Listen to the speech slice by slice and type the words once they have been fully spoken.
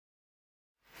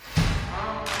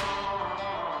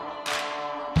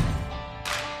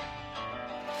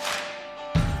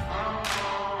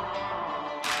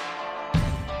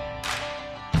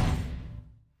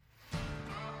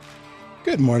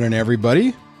Good morning,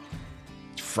 everybody.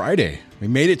 It's Friday. We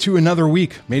made it to another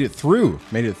week. Made it through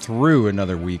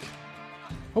another week.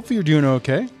 Hopefully you're doing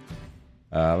okay.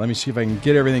 Let me see if I can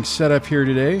get everything set up here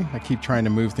today. I keep trying to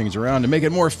move things around to make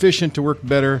it more efficient, to work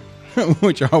better,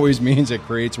 which always means it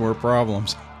creates more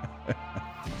problems.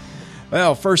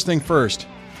 Well, first thing first.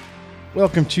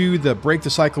 Welcome to the Break the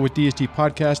Cycle with DSD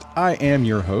podcast. I am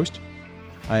your host.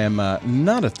 I am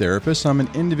not a therapist. I'm an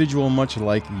individual much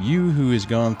like you who has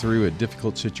gone through a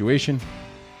difficult situation.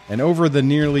 And over the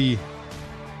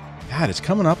it's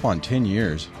coming up on 10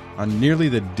 years, on nearly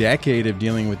the decade of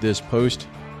dealing with this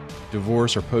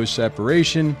post-divorce or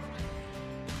post-separation,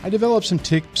 I developed some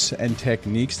tips and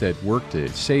techniques that work to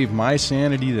save my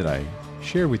sanity that I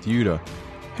share with you to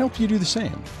help you do the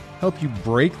same. Help you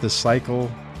break the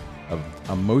cycle of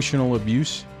emotional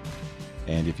abuse.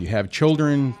 And if you have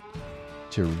children,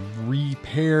 to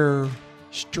repair,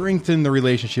 strengthen the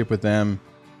relationship with them,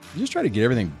 just try to get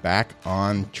everything back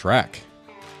on track.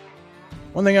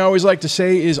 One thing I always like to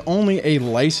say is only a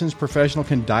licensed professional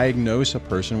can diagnose a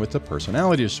person with a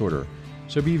personality disorder.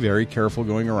 So be very careful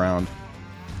going around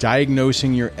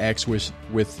diagnosing your ex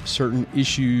with certain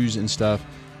issues and stuff,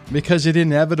 because it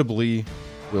inevitably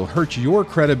will hurt your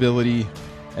credibility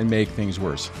and make things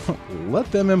worse.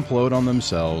 Let them implode on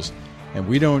themselves, and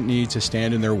we don't need to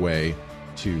stand in their way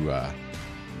to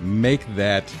make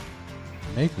that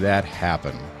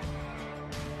happen.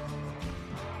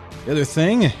 The other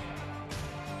thing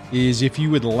is, if you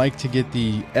would like to get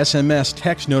the SMS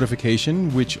text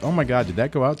notification, which, oh my God, did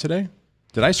that go out today?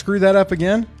 Did I screw that up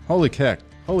again? Holy heck.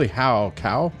 Holy how,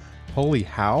 cow. Holy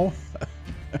how.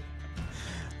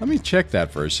 Let me check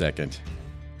that for a second.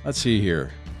 Let's see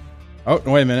here. Oh,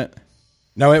 wait a minute.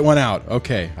 No, it went out.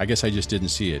 Okay, I guess I just didn't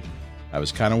see it. I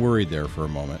was kind of worried there for a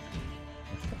moment.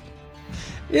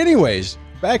 Anyways,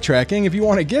 backtracking, if you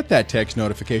want to get that text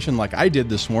notification like I did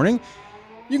this morning,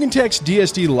 you can text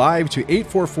DSD Live to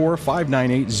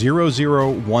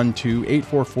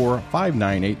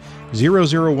 844-598-0012,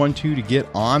 844-598-0012 to get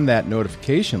on that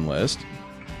notification list.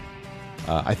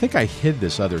 I think I hid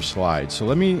this other slide, so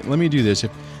let me do this.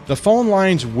 If the phone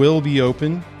lines will be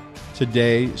open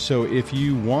today, so if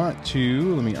you want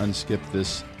to, let me unskip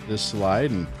this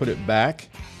slide and put it back.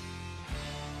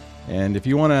 And if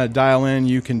you want to dial in,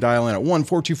 you can dial in at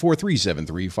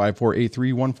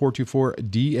 1-424-373-5483,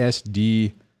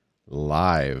 1-424-DSD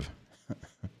Live.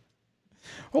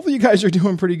 Hopefully you guys are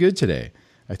doing pretty good today.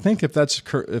 I think if that's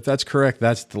correct,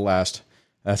 that's the last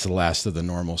of the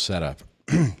normal setup.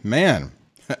 Man,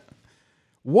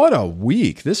 what a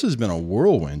week. This has been a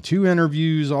whirlwind. 2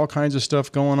 interviews, all kinds of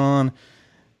stuff going on.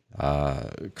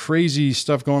 Crazy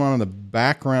stuff going on in the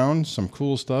background, some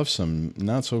cool stuff, some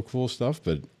not so cool stuff,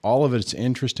 but all of it's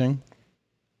interesting.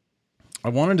 I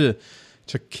wanted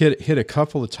to hit a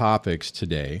couple of topics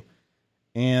today,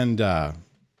 and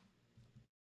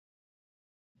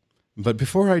but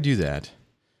before I do that,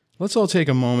 let's all take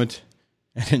a moment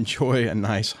and enjoy a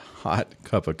nice hot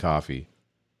cup of coffee,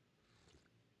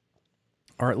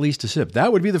 or at least a sip.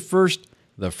 That would be the first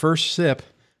sip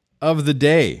of the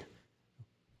day.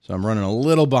 So I'm running a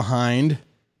little behind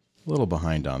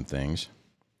on things.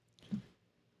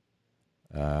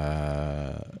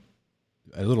 A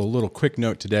little quick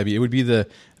note to Debbie. It would be the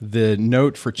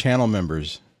note for channel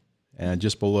members, and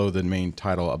just below the main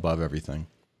title, above everything.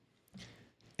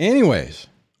 Anyways,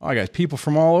 I got people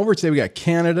from all over today. We got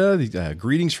Canada.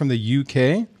 Greetings from the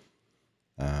UK.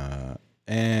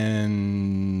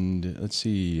 And let's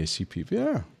see. I see people.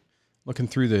 Yeah, looking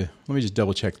through let me just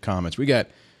double check the comments. We got.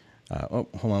 Hold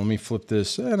on, let me flip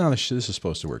this. No, this is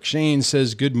supposed to work. Shane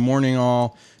says, good morning,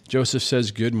 all. Joseph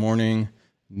says, good morning.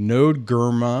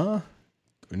 Whatever.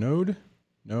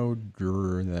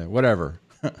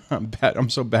 I'm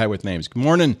so bad with names. Good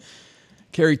morning.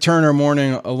 Carrie Turner,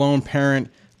 morning. Alone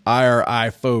parent.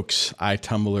 IRI folks.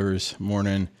 iTumblers,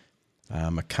 morning.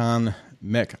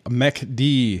 Mech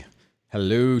D,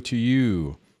 hello to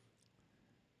you.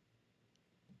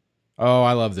 Oh,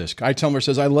 I love this. iTumblr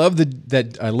says, I love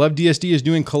DSD is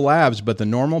doing collabs, but the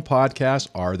normal podcasts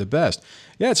are the best.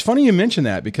 Yeah, it's funny you mention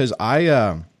that, because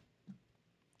I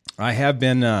have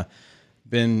been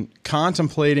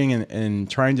contemplating and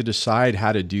trying to decide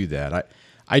how to do that.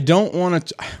 I don't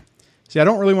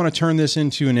really want to turn this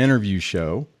into an interview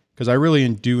show, because I really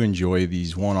do enjoy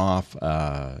these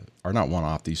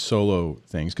these solo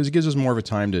things, because it gives us more of a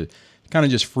time to kind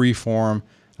of just free form.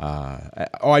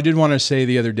 I did want to say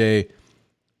the other day,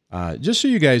 just so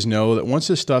you guys know, that once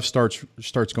this stuff starts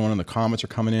going and the comments are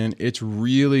coming in, it's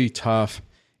really tough,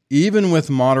 even with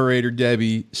moderator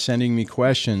Debbie sending me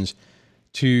questions,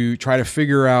 to try to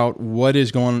figure out what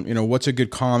is going, what's a good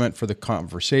comment for the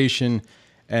conversation.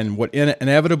 And what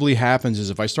inevitably happens is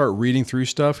if I start reading through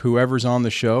stuff, whoever's on the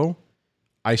show,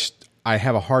 I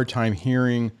have a hard time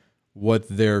hearing what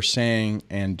they're saying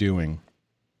and doing.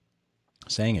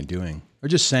 Saying and doing. Or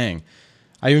just saying.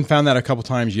 I even found that a couple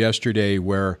times yesterday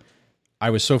where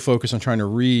I was so focused on trying to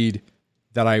read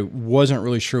that I wasn't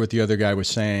really sure what the other guy was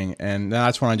saying. And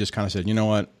that's when I just kind of said, you know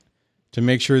what? To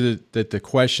make sure that the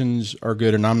questions are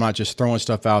good and I'm not just throwing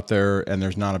stuff out there and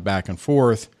there's not a back and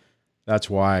forth, that's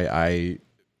why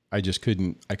I just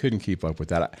couldn't keep up with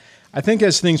that. I think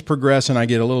as things progress and I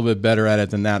get a little bit better at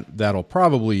it, then that'll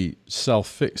probably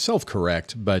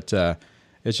self-correct, but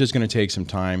it's just going to take some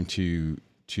time to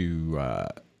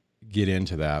get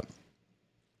into that.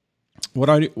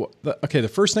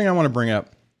 The first thing I want to bring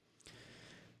up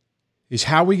is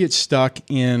how we get stuck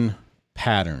in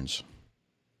patterns,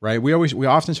 right? We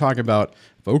often talk about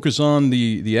focus on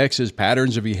the X's,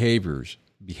 patterns of behaviors,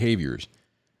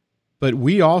 but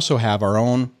we also have our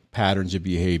own patterns of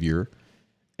behavior.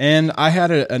 And I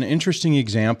had an interesting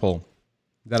example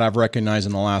that I've recognized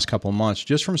in the last couple of months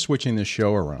just from switching this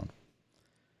show around.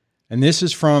 And this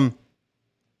is from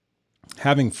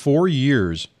having 4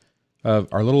 years or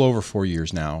a little over 4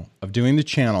 years now of doing the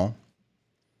channel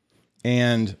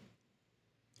and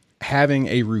having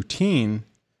a routine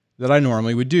that I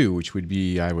normally would do, which would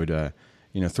be I would,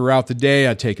 throughout the day,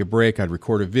 I'd take a break, I'd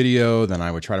record a video, then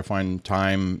I would try to find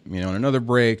time, in another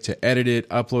break to edit it,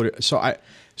 upload it. So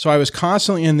I was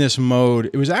constantly in this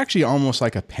mode. It was actually almost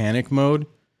like a panic mode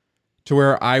to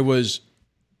where I was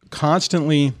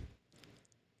constantly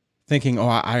thinking,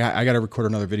 I got to record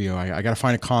another video. I got to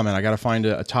find a comment. I got to find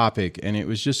a topic. And it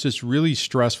was just this really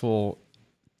stressful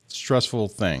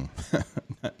thing.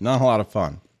 Not a lot of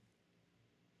fun.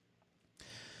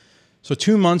 So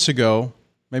 2 months ago,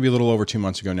 maybe a little over 2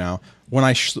 months ago now, when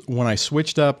I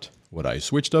switched up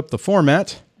the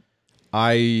format,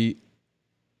 I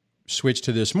switched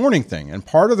to this morning thing. And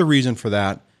part of the reason for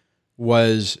that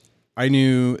was I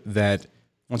knew that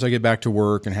once I get back to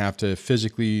work and have to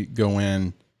physically go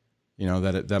in,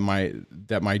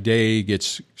 that my day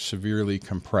gets severely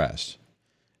compressed.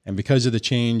 And because of the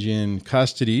change in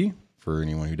custody, for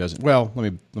anyone who doesn't,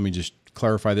 let me just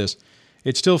clarify this.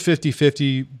 It's still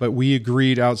 50-50, but we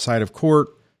agreed outside of court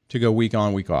to go week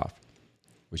on, week off,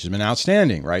 which has been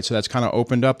outstanding, right? So that's kind of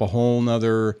opened up a whole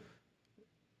another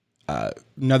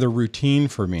routine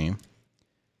for me.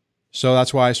 So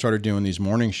that's why I started doing these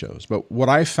morning shows. But what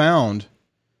I found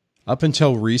up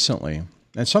until recently,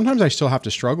 and sometimes I still have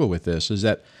to struggle with this, is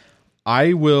that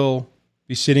I will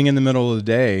be sitting in the middle of the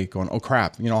day going, oh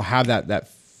crap, I'll have that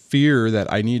fear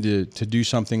that I need to do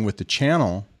something with the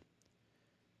channel,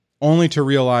 only to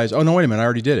realize, oh no, wait a minute, I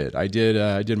already did it. I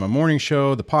did my morning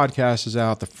show, the podcast is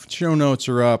out, the show notes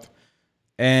are up,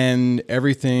 and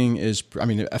everything is,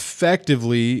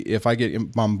 effectively, if I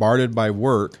get bombarded by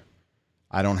work,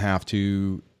 I don't have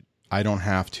to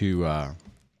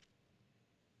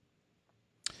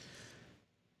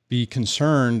be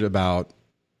concerned about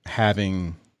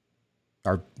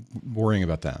worrying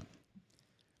about that.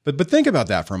 But think about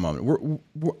that for a moment.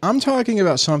 I'm talking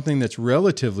about something that's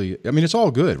relatively, it's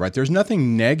all good, right? There's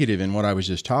nothing negative in what I was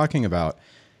just talking about.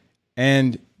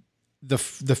 And the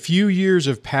few years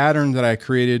of pattern that I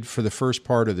created for the first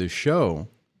part of this show,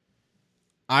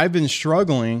 I've been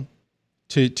struggling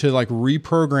to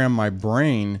reprogram my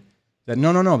brain that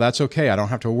no, that's okay. I don't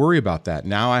have to worry about that.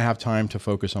 Now I have time to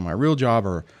focus on my real job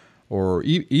or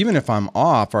even if I'm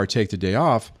off or I take the day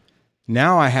off,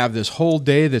 now I have this whole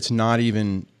day that's not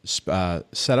even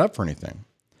set up for anything.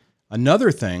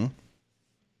 Another thing,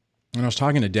 and I was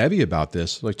talking to Debbie about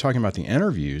this, talking about the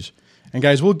interviews. And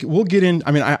guys, we'll get in.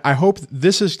 I hope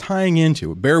this is tying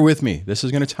into, bear with me, this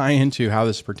is going to tie into how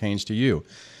this pertains to you.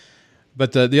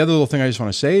 But the other little thing I just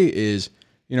want to say is,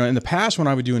 in the past when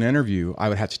I would do an interview, I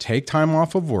would have to take time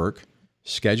off of work,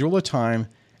 schedule a time,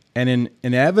 and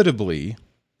inevitably,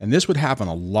 and this would happen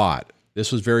a lot,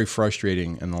 this was very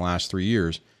frustrating in the last 3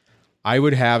 years, I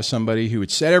would have somebody who would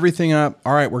set everything up.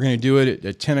 All right, we're going to do it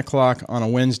at 10 o'clock on a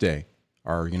Wednesday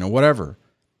or, whatever.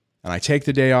 And I take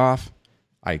the day off.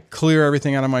 I clear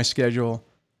everything out of my schedule.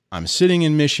 I'm sitting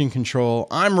in mission control.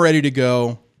 I'm ready to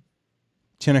go.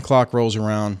 10 o'clock rolls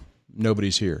around.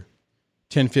 Nobody's here.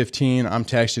 10:15, I'm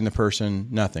texting the person.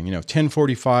 Nothing.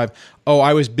 10:45. Oh,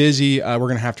 I was busy. We're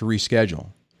going to have to reschedule.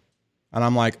 And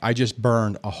I'm like, I just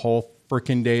burned a whole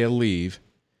freaking day of leave.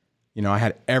 I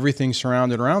had everything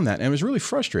surrounded around that, and it was really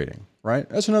frustrating, right?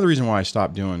 That's another reason why I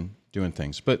stopped doing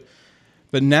things. But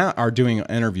now are doing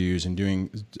interviews and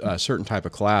doing a certain type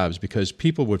of collabs because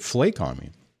people would flake on me.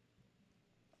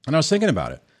 And I was thinking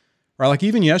about it. Right? Like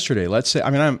even yesterday, let's say,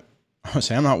 I'm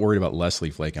not worried about Leslie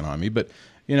flaking on me, but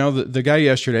the guy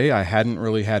yesterday, I hadn't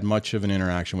really had much of an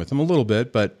interaction with him, a little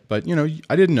bit, but I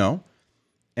didn't know.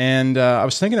 And I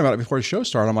was thinking about it before the show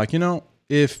started. I'm like,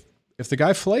 if the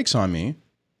guy flakes on me,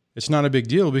 it's not a big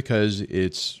deal because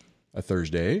it's a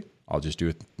Thursday. I'll just do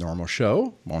a normal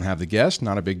show. Won't have the guest.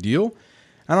 Not a big deal.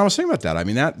 And I was thinking about that. I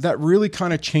mean, that really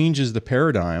kind of changes the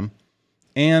paradigm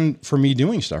and for me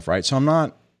doing stuff, right? So I'm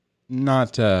not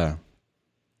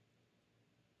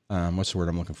what's the word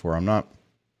I'm looking for? I'm not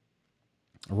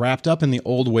wrapped up in the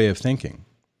old way of thinking.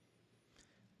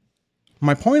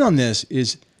 My point on this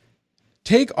is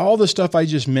take all the stuff I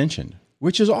just mentioned,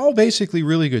 which is all basically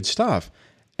really good stuff.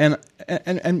 And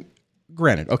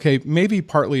granted, okay, maybe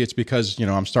partly it's because,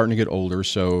 I'm starting to get older,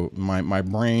 so my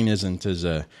brain isn't as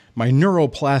my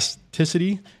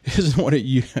neuroplasticity isn't what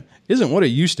it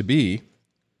used to be.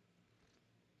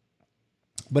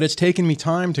 But it's taken me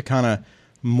time to kind of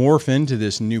morph into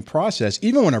this new process.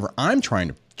 Even whenever I'm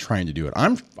trying to do it,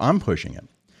 I'm pushing it.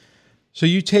 So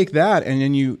you take that, and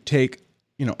then you take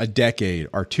a decade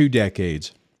or 2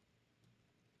 decades,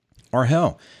 or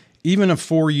hell, even a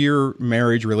 4-year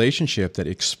marriage relationship that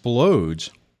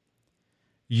explodes.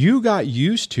 You got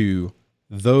used to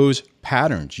those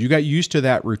patterns. You got used to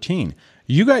that routine.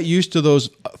 You got used to those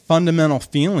fundamental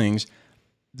feelings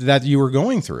that you were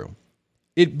going through.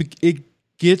 It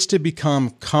gets to become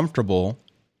comfortable,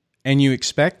 and you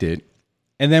expect it.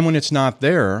 And then when it's not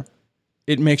there,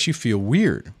 it makes you feel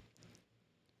weird.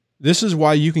 This is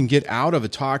why you can get out of a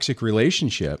toxic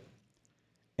relationship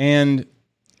and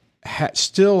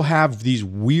still have these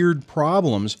weird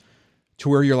problems to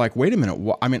where you're like, wait a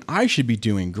minute, I should be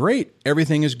doing great.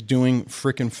 Everything is doing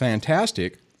freaking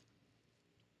fantastic.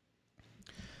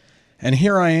 And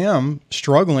here I am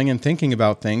struggling and thinking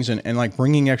about things and like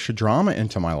bringing extra drama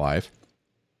into my life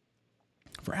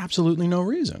for absolutely no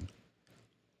reason.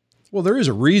 Well, there is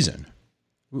a reason.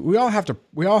 We all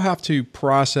have to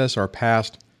process our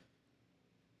past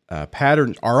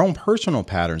patterns, our own personal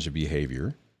patterns of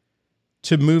behavior,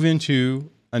 to move into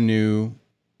a new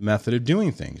method of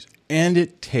doing things. And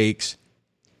it takes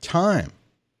time.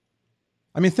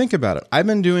 I mean, think about it. I've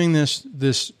been doing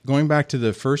this going back to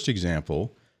the first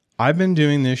example, I've been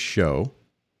doing this show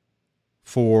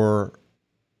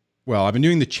I've been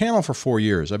doing the channel for 4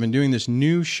 years. I've been doing this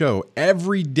new show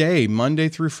every day, Monday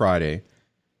through Friday,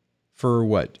 for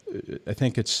what? I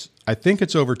think it's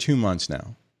over 2 months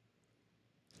now.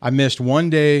 I missed one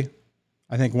day.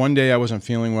 I think one day I wasn't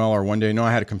feeling well, or one day, no,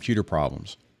 I had computer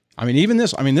problems.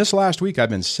 This last week I've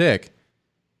been sick,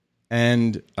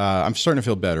 and I'm starting to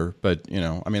feel better. But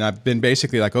I've been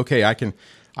basically like, okay, I can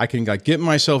like get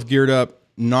myself geared up,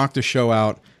 knock the show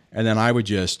out, and then I would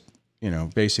just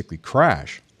basically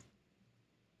crash.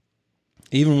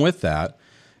 Even with that,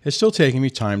 it's still taking me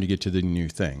time to get to the new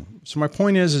thing. So my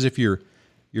point is if you're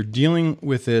dealing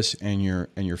with this and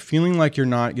you're feeling like you're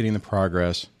not getting the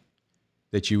progress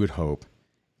that you would hope,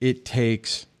 it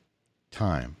takes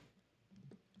time.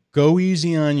 Go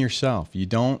easy on yourself. You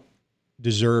don't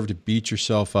deserve to beat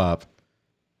yourself up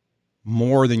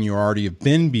more than you already have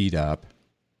been beat up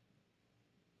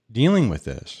dealing with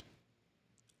this.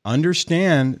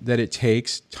 Understand that it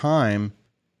takes time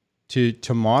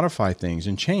to modify things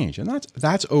and change. And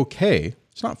that's okay.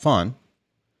 It's not fun.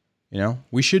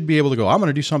 We should be able to go, I'm going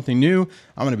to do something new.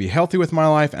 I'm going to be healthy with my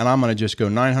life, and I'm going to just go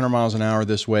 900 miles an hour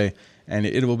this way, and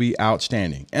it will be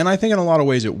outstanding. And I think in a lot of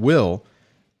ways it will,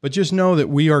 but just know that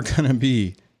we are going to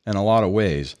be, in a lot of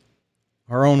ways,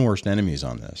 our own worst enemies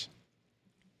on this.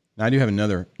 Now, I do have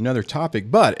another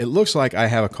topic, but it looks like I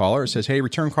have a caller. It says, hey,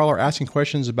 return caller asking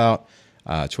questions about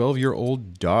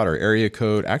 12-year-old daughter, area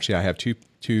code. Actually, I have two.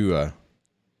 I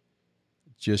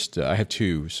have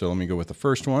two. So let me go with the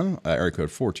first one, area code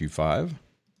 425.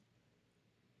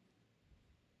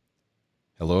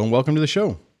 Hello and welcome to the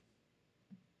show.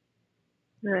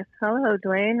 Yes, hello,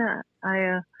 Dwayne.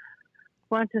 I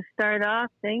want to start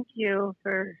off. Thank you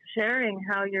for sharing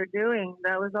how you're doing.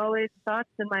 That was always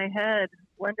thoughts in my head,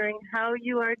 wondering how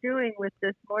you are doing with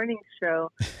this morning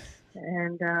show.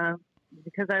 And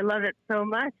because I love it so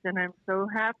much, and I'm so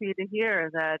happy to hear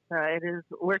that it is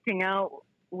working out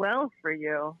well for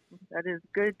you. That is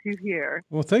good to hear.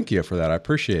 Well, thank you for that. I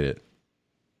appreciate it.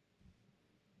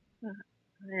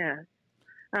 Yes.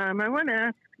 I want to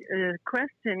ask a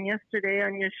question. Yesterday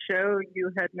on your show,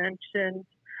 you had mentioned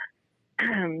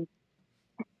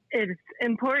it's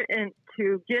important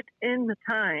to get in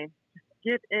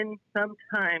some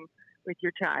time with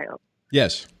your child.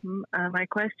 Yes. My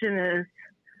question is,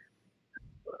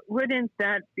 wouldn't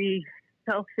that be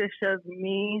selfish of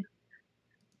me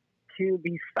to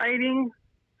be fighting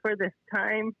for this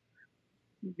time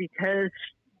because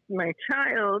my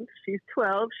child, she's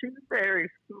 12, she's very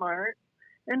smart,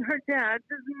 and her dad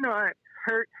does not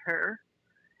hurt her.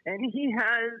 And he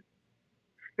has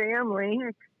family.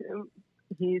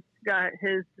 He's got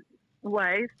his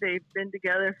wife. They've been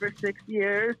together for 6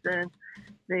 years, and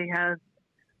they have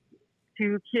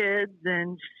 2 kids,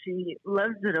 and she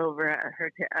loves it over at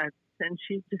her dad's, and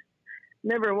she just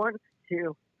never wants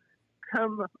to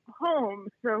come home.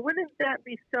 So wouldn't that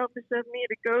be selfish of me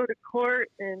to go to court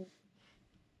and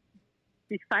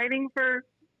be fighting for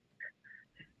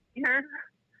her?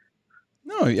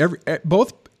 No,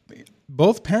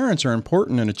 both parents are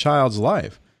important in a child's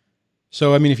life.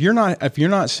 So I mean, if you're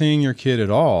not seeing your kid at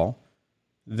all,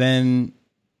 then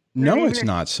no, it's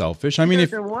not selfish. I mean,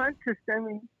 if want to send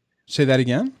me, say that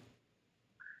again.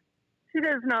 She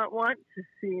does not want to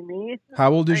see me.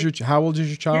 How old is your child?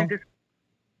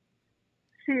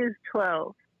 She is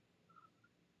 12.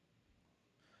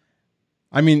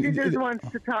 I mean, she just wants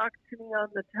to talk to me on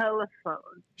the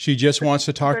telephone. She just wants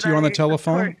to talk to you on the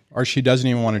telephone, or she doesn't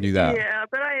even want to do that? Yeah,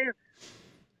 but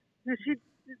she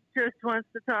just wants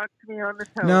to talk to me on the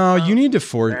telephone. No, you need to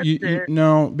force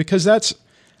no, because that's,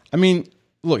 I mean,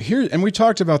 look here, and we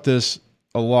talked about this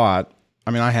a lot.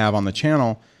 I mean, I have on the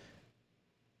channel.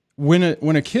 When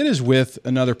a kid is with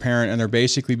another parent and they're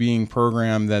basically being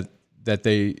programmed that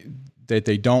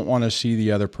they don't want to see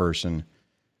the other person,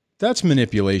 that's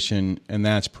manipulation and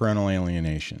that's parental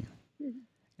alienation.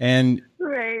 And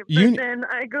right, but then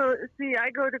I go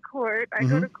to court.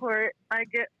 Go to court. I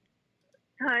get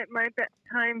my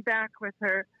time back with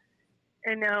her,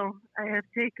 and now I have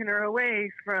taken her away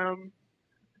from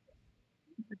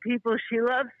the people she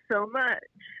loves so much.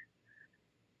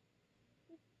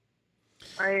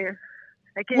 I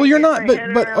can't. Well, you're not,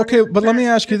 but okay, but let me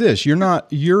ask you this: you're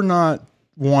not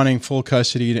wanting full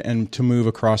custody to move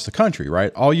across the country,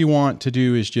 right? All you want to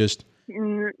do is just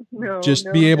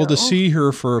be able to see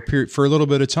her for a period, for a little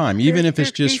bit of time, even if it's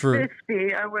just for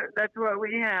 50. That's what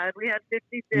we had. We had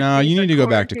 50. No, you need to go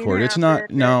back to court. It's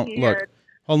not. No, look,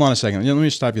 hold on a second. Let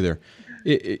me stop you there.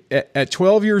 At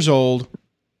 12 years old,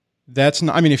 that's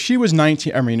not. I mean, if she was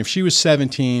 19, I mean, if she was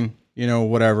 17.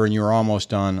 Whatever, and you were almost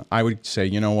done, I would say,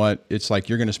 you know what? It's like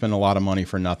you're going to spend a lot of money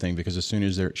for nothing, because as soon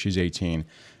as she's 18,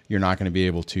 you're not going to be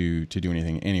able to do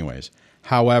anything anyways.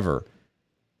 However,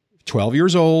 12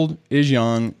 years old is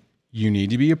young. You need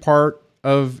to be a part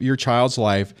of your child's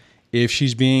life. If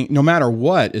she's no matter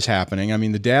what is happening, I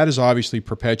mean, the dad is obviously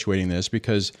perpetuating this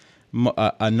because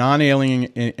a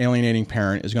non-alienating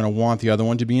parent is going to want the other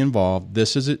one to be involved.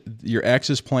 Your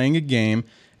ex is playing a game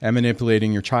and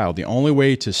manipulating your child. The only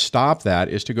way to stop that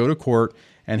is to go to court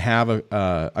and have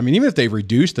even if they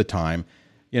reduce the time,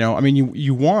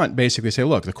 you want basically say,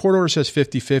 look, the court order says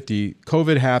 50-50,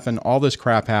 COVID happened, all this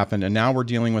crap happened, and now we're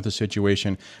dealing with a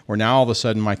situation where now all of a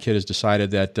sudden my kid has decided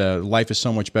that life is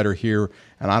so much better here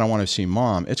and I don't want to see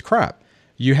mom. It's crap.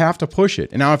 You have to push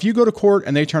it. And now if you go to court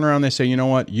and they turn around and they say, you know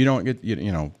what, you don't get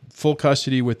full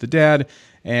custody with the dad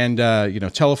and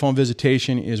telephone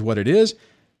visitation is what it is,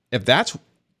 if that's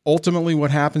ultimately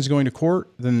what happens going to court,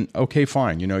 then okay,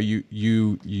 fine. You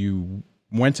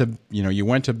went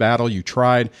to battle, you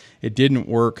tried, it didn't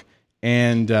work,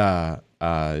 and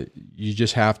you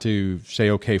just have to say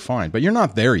okay, fine. But you're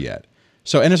not there yet.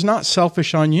 So, and it's not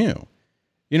selfish on you.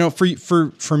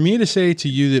 For me to say to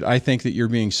you that I think that you're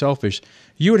being selfish,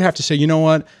 you would have to say, you know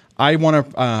what? I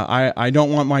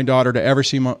don't want my daughter to ever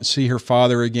see her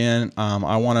father again.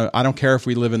 I don't care if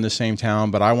we live in the same town,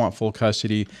 but I want full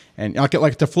custody, and I'll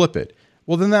get to flip it.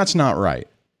 Well, then that's not right?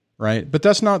 But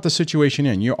that's not the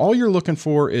situation all you're looking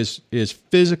for is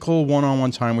physical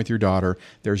one-on-one time with your daughter.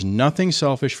 There's nothing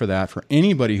selfish for that for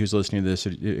anybody who's listening to this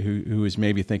who is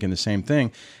maybe thinking the same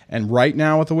thing. And right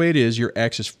now, with the way it is, your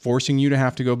ex is forcing you to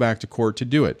have to go back to court to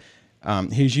do it.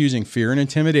 He's using fear and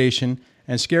intimidation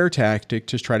and scare tactic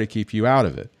to try to keep you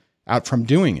out from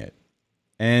doing it.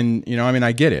 And,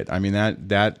 I get it. I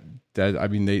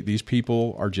mean, these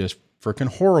people are just freaking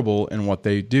horrible in what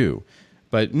they do.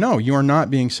 But no, you are not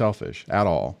being selfish at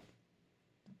all.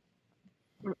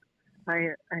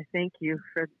 I thank you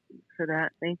for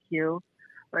that. Thank you.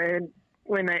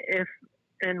 When I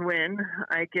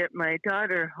get my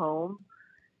daughter home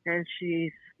and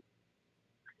she's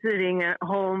sitting at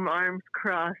home, arms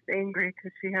crossed, angry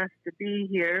because she has to be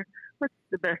here, what's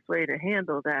the best way to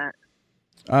handle that?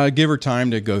 Give her time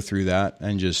to go through that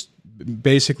and just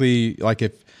basically,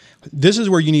 if this is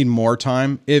where you need more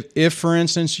time. If for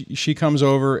instance, she comes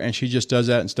over and she just does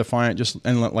that and it's defiant,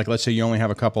 let's say you only have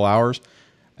a couple hours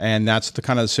and that's the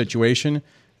kind of situation,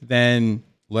 then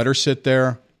let her sit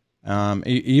there.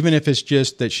 Even if it's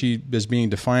just that she is being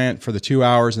defiant for the 2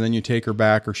 hours and then you take her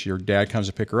back or her dad comes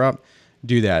to pick her up,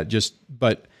 do that.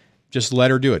 But just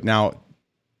let her do it. Now,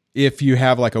 if you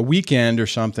have like a weekend or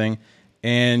something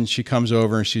and she comes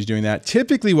over and she's doing that,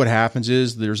 typically what happens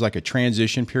is there's like a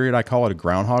transition period. I call it a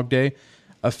Groundhog Day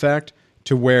effect,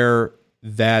 to where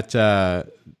that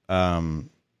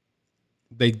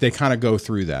they kind of go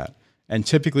through that. And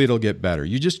typically it'll get better.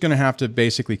 You're just going to have to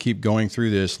basically keep going through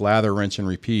this lather, rinse, and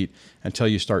repeat until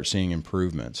you start seeing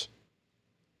improvements.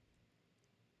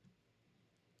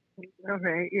 All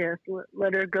right. Yes.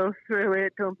 Let her go through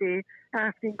it. Don't be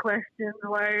asking questions.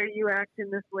 Why are you acting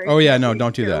this way? Oh yeah, no,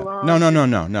 don't do that.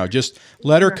 No. Just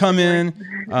let her come in.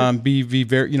 Be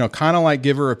very, kind of like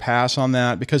give her a pass on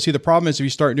that, because see, the problem is if you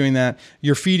start doing that,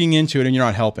 you're feeding into it and you're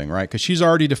not helping, right? Because she's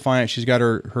already defiant. She's got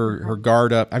her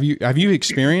guard up. Have you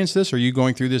experienced this? Are you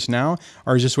going through this now,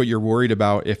 or is this what you're worried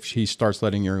about if she starts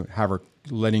letting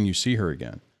you see her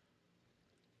again?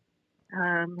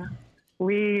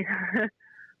 We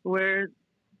were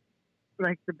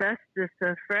like the bestest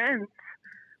of friends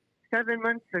 7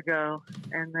 months ago,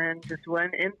 and then just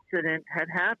one incident had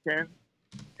happened,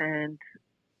 and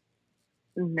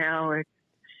now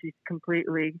she's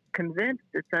completely convinced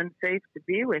it's unsafe to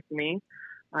be with me.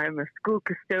 I'm a school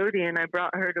custodian. I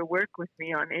brought her to work with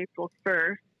me on April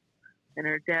 1st, and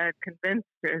her dad convinced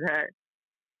her that,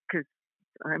 because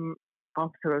I'm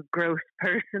also a gross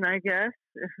person, I guess.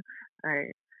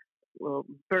 I will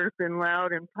burp in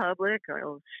loud in public.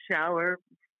 I'll shower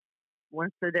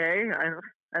once a day.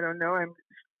 I don't know.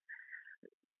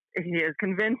 He has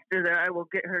convinced her that I will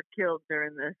get her killed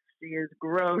during this. She is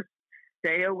gross.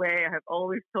 Stay away. I have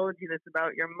always told you this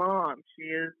about your mom. She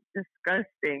is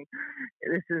disgusting.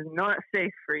 This is not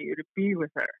safe for you to be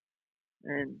with her.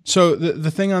 And so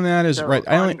the thing on that is, so right.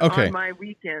 On my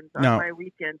weekends,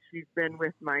 she's been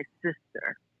with my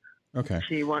sister. Okay.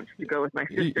 She wants to go with my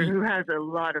sister, who has a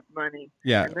lot of money.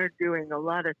 Yeah. And they're doing a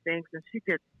lot of things, and she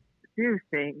gets to do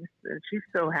things, and she's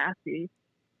so happy.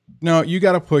 No, you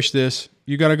got to push this.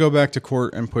 You got to go back to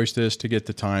court and push this to get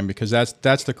the time, because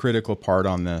that's the critical part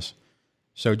on this.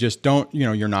 So just don't,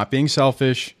 you're not being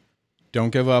selfish. Don't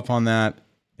give up on that.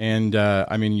 And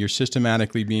you're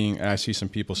systematically I see some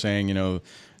people saying,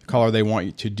 caller, they want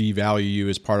you to devalue you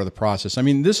as part of the process. I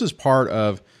mean, this is part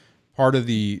of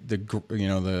the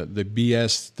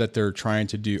BS that they're trying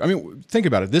to do. I mean, think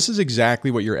about it. This is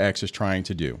exactly what your ex is trying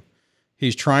to do.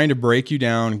 He's trying to break you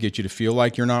down, get you to feel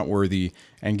like you're not worthy,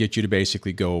 and get you to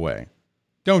basically go away.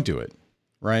 Don't do it,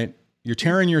 right? You're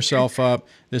tearing yourself up.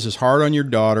 This is hard on your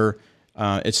daughter.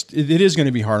 It is going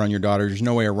to be hard on your daughter. There's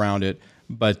no way around it.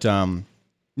 But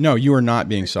no, you are not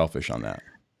being selfish on that.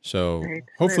 So right.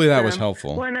 Hopefully that was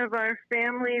helpful. One of our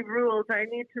family rules, I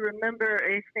need to remember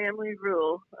a family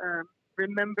rule.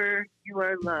 Remember you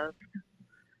are loved.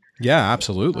 Yeah,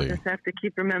 absolutely. I just have to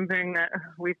keep remembering that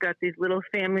we've got these little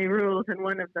family rules, and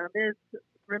one of them is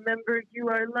remember you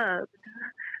are loved.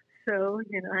 So,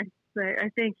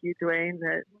 I thank you, Dwayne,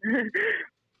 that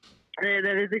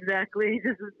that is exactly,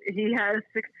 he has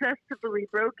successfully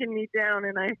broken me down,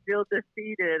 and I feel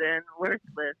defeated and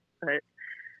worthless. But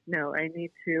no, I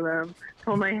need to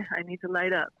I need to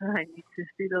light up. I need to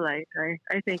see the light.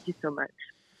 I thank you so much.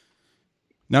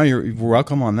 No, you're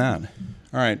welcome on that.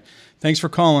 All right. Thanks for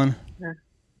calling. Yeah.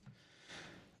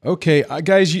 Okay,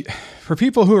 guys, for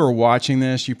people who are watching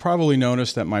this, you probably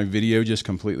noticed that my video just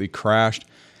completely crashed.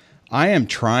 I am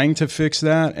trying to fix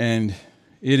that, and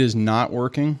it is not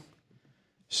working.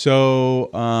 So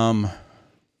I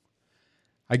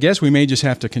guess we may just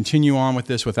have to continue on with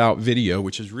this without video,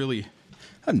 which is really,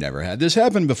 I've never had this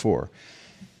happen before.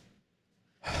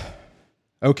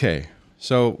 Okay.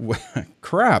 So,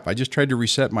 crap, I just tried to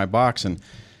reset my box and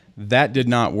that did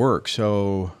not work.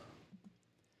 So,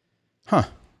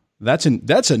 that's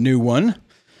a new one.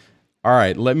 All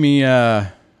right, let me,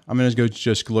 I'm going to go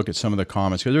just look at some of the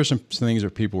comments, because there's some things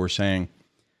that people were saying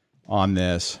on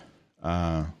this.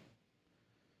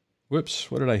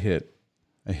 Whoops, what did I hit?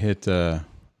 I hit a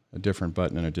different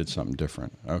button and it did something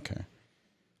different. Okay.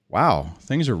 Wow,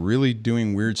 things are really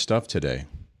doing weird stuff today.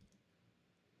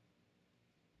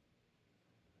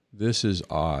 This is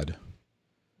odd.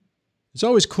 It's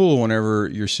always cool whenever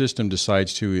your system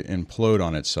decides to implode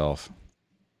on itself.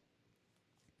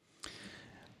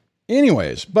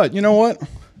 Anyways, but you know what?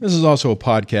 This is also a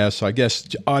podcast, so I guess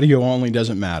audio only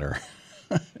doesn't matter.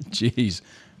 Jeez,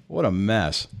 what a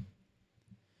mess.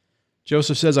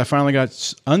 Joseph says, I finally got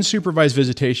unsupervised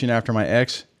visitation after my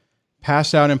ex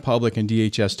passed out in public and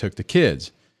DHS took the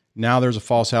kids. Now there's a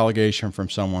false allegation from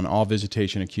someone. All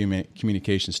visitation and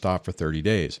communication stopped for 30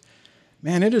 days.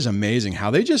 Man, it is amazing how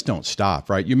they just don't stop,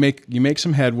 right? You make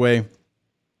some headway,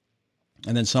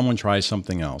 and then someone tries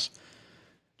something else.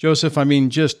 Joseph, I mean,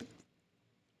 just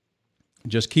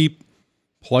just keep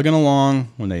plugging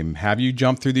along. When they have you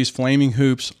jump through these flaming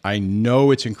hoops, I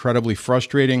know it's incredibly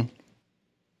frustrating.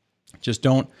 Just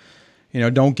don't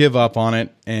give up on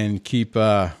it and keep,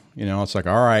 it's like,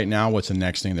 all right, now what's the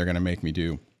next thing they're going to make me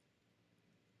do?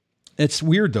 It's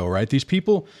weird though, right? These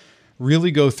people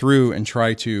really go through and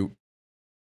try to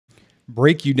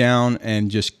break you down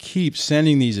and just keep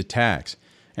sending these attacks.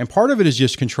 And part of it is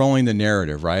just controlling the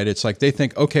narrative, right? It's like they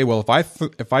think, okay, well,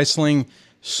 if I sling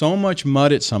so much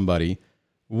mud at somebody,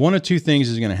 one of two things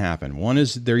is going to happen. One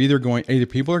is either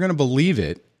people are going to believe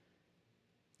it,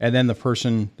 and then the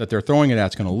person that they're throwing it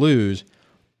at is going to lose,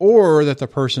 or that the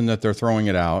person that they're throwing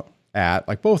it out at,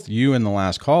 like both you and the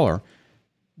last caller,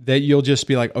 that you'll just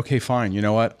be like, okay, fine. You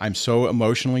know what? I'm so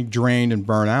emotionally drained and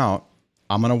burnt out.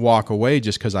 I'm going to walk away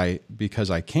just because I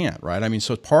can't, right? I mean,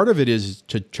 so part of it is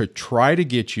to try to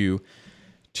get you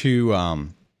to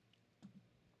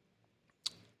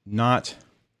not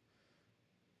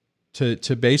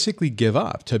to basically give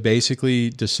up, to basically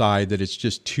decide that it's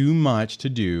just too much to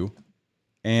do,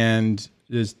 and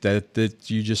is that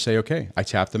you just say, okay, I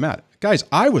tapped them out. Guys,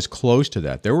 I was close to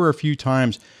that. There were a few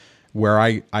times where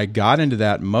I got into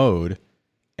that mode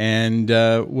and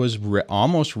was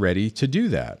almost ready to do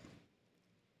that.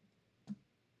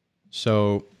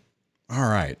 So, all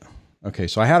right. Okay,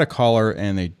 so I had a caller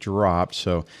and they dropped.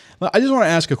 So I just want to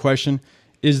ask a question.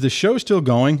 Is the show still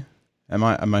going? Am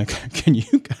I can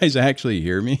you guys actually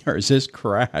hear me, or is this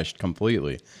crashed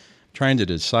completely? I'm trying to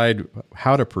decide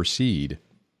how to proceed.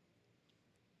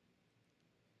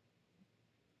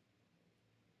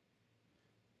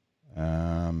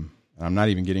 I'm not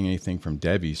even getting anything from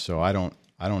Debbie, so I don't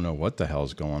know what the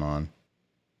hell's going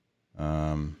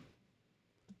on.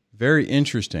 Very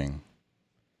interesting.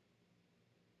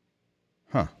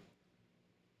 Huh.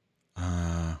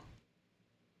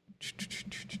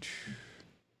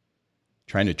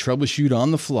 Trying to troubleshoot on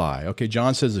the fly. Okay,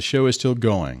 John says the show is still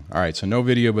going. All right, so no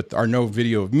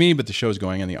video of me, but the show is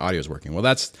going and the audio is working. Well,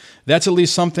 that's at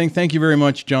least something. Thank you very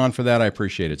much, John, for that. I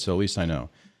appreciate it. So at least I know.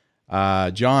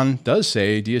 John does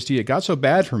say, DST, it got so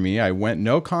bad for me, I went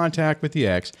no contact with the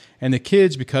ex and the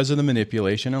kids because of the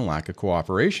manipulation and lack of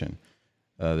cooperation.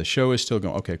 The show is still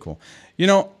going. Okay, cool.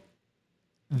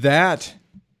 That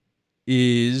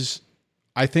is,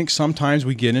 I think sometimes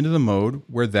we get into the mode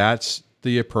where that's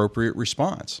the appropriate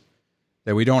response,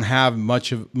 that we don't have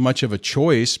much of a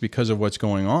choice because of what's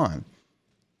going on.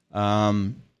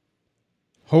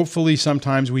 Hopefully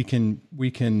sometimes we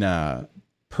can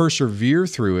persevere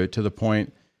through it to the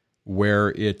point where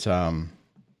it, let's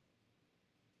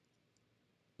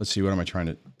see, what am I trying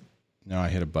to, no, I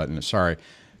hit a button. Sorry.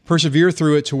 Persevere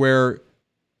through it to where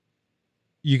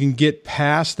you can get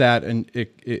past that and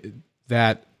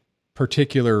that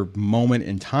particular moment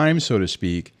in time, so to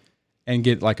speak, and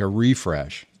get like a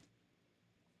refresh.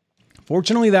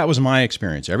 Fortunately, that was my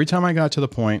experience. Every time I got to the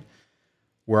point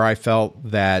where I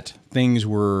felt that things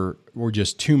were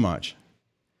just too much,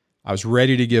 I was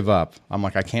ready to give up. I'm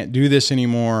like, I can't do this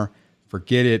anymore.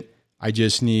 Forget it. I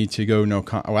just need to go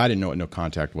I didn't know what no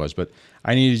contact was, but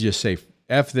I needed to just say,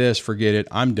 F this, forget it.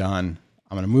 I'm done.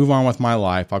 I'm going to move on with my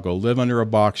life. I'll go live under a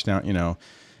box down, because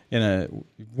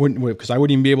I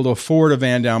wouldn't even be able to afford a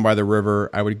van down by the river.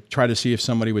 I would try to see if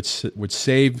somebody would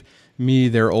save me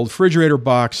their old refrigerator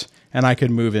box and I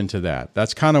could move into that.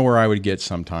 That's kind of where I would get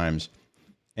sometimes.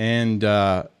 And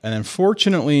then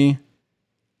fortunately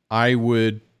I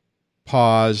would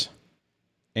pause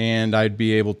and I'd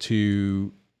be able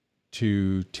to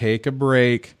take a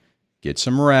break, get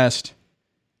some rest.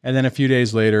 And then a few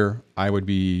days later, I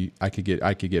could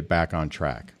get back on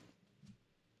track.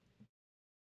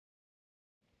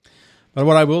 But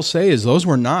what I will say is those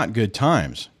were not good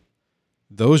times.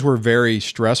 Those were very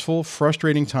stressful,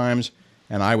 frustrating times,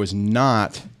 and I was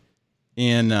not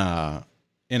in a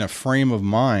frame of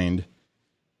mind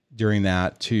during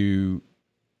that to.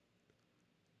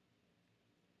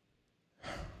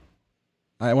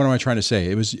 What am I trying to say?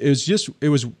 It was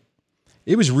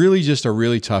really just a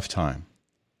really tough time.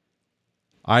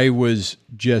 I was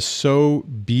just so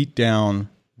beat down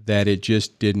that it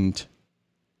just didn't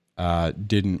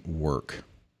work.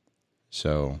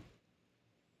 So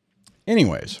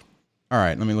anyways, all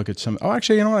right, let me look at some. Oh,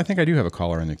 actually, you know what? I think I do have a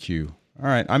caller in the queue. All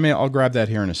right. I'll grab that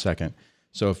here in a second.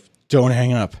 So don't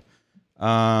hang up.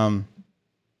 Node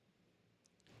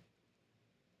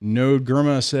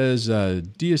Gurma says,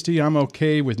 DST, I'm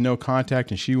okay with no contact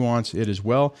and she wants it as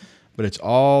well, but it's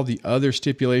all the other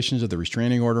stipulations of the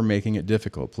restraining order making it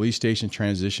difficult. Police station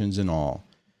transitions and all.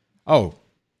 Oh,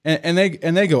 and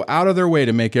they go out of their way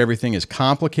to make everything as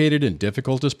complicated and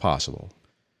difficult as possible.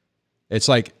 It's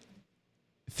like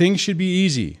things should be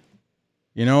easy.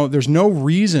 You know, there's no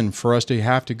reason for us to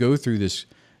have to go through this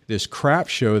crap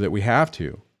show that we have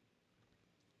to.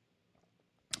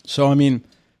 So, I mean,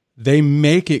 they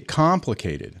make it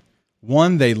complicated.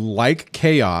 One, they like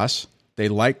chaos. They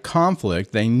like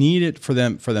conflict. They need it for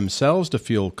themselves to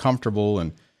feel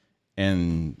comfortable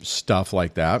and stuff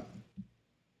like that.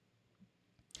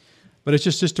 But it's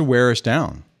just to wear us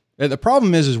down. The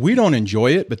problem is we don't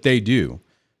enjoy it, but they do.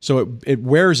 So it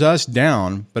wears us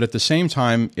down, but at the same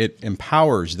time, it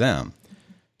empowers them.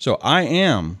 So I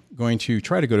am going to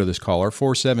try to go to this caller,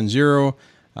 470.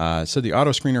 Said the auto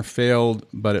screener failed,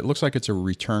 but it looks like it's a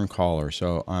return caller.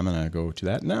 So I'm going to go to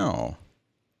that now.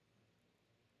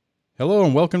 Hello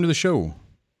and welcome to the show.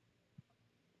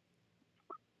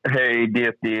 Hey,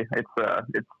 DSD. It's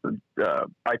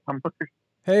iTumblers.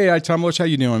 Hey, iTumblers. How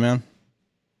you doing, man?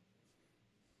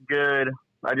 Good.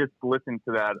 I just listened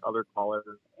to that other caller,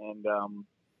 and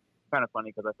kind of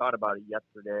funny because I thought about it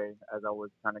yesterday as I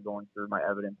was kind of going through my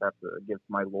evidence I have to give to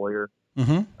my lawyer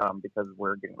because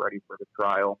we're getting ready for the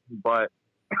trial. But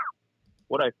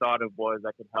what I thought of was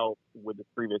I could help with the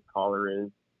previous caller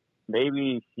is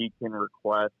maybe she can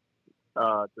request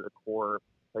to the court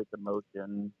place a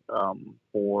motion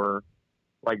for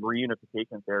like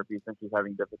reunification therapy since she's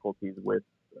having difficulties with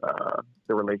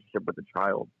the relationship with the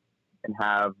child, and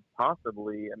have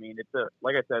possibly, I mean, it's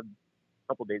like I said a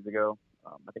couple days ago,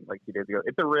 I think like 2 days ago,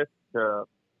 it's a risk to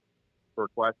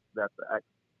request that the ex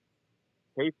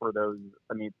pay for those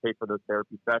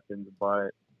therapy sessions,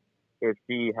 but if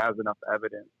she has enough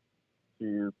evidence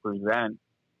to present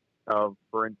of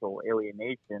parental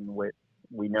alienation, which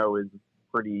we know is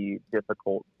pretty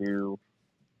difficult to,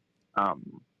 I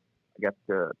guess,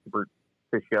 to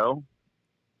show,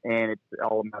 and it's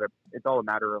all a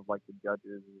matter of like the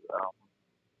judges,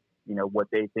 what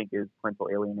they think is parental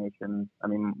alienation. I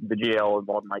mean, the GL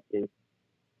involved in my case,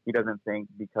 he doesn't think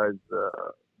because the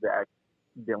ex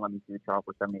didn't let me see the child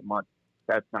for 7-8 months,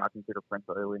 that's not considered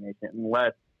parental alienation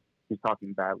unless he's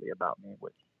talking badly about me,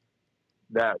 which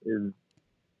that is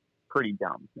pretty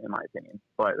dumb in my opinion.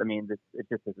 But I mean, it's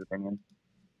just his opinion.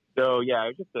 So yeah,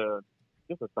 it's just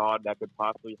a thought that could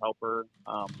possibly help her,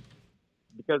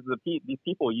 because these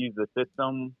people use the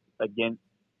system against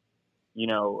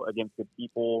good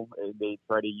people. They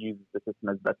try to use the system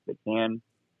as best they can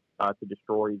to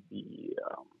destroy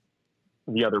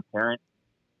the other parent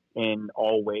in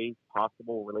all ways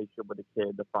possible, relationship with the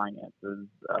kid, the finances,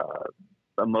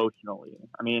 emotionally.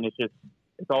 I mean,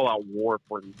 it's all out war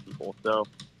for these people. So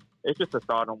it's just a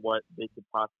thought on what they could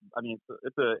possibly. I mean,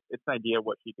 it's an idea of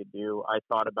what she could do. I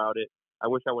thought about it. I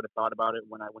wish I would have thought about it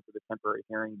when I went to the temporary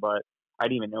hearing, but I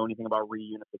didn't even know anything about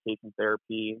reunification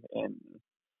therapy, and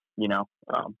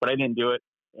but I didn't do it.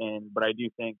 But I do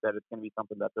think that it's going to be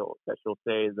something that she'll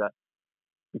say is that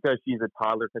because she's a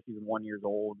toddler, because she's 1 year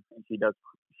old, and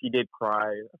she did cry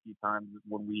a few times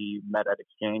when we met at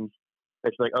exchange.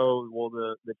 And she's like, oh, well,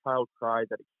 the child cries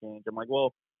at exchange. I'm like,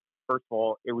 well, first of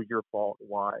all, it was your fault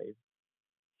why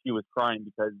she was crying,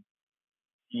 because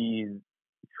she's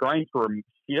trying to.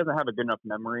 She doesn't have a good enough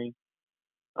memory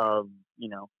of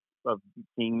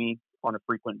seeing me on a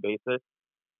frequent basis.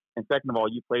 And second of all,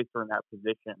 you placed her in that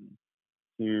position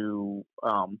to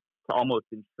almost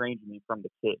estrange me from the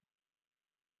kid.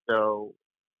 So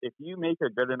if you make a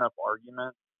good enough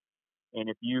argument, and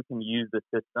if you can use the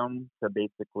system to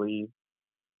basically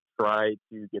try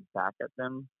to get back at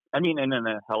them, I mean, in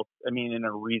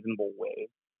a reasonable way,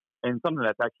 and something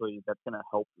that's going to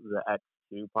help the ex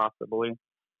too, possibly.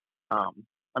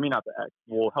 Not the ex,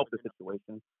 will help the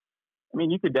situation. I mean,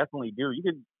 you could definitely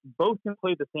both can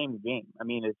play the same game. I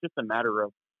mean, it's just a matter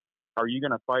of, are you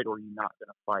going to fight or are you not going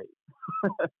to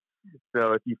fight?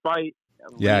 So if you fight,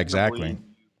 yeah, exactly.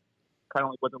 Kind of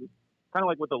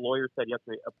like what the lawyer said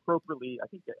yesterday, appropriately. I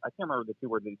can't remember the two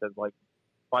words that he says, like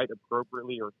fight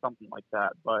appropriately or something like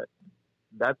that. But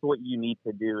that's what you need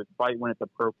to do, is fight when it's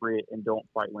appropriate and don't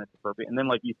fight when it's appropriate. And then,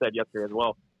 like you said yesterday as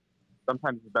well,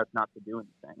 sometimes it's best not to do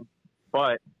anything.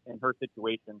 But in her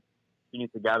situation, she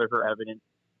needs to gather her evidence.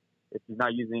 If she's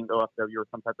not using OFW or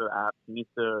some type of app, she needs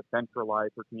to centralize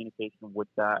her communication with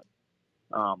that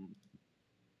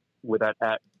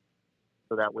app,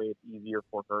 so that way it's easier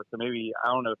for her. So maybe, I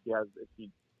don't know if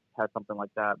she has something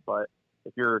like that, but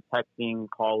if you're texting,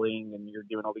 calling, and you're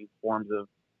doing all these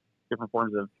different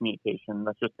forms of communication,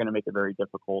 that's just going to make it very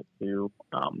difficult to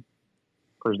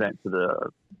present to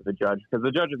the judge, because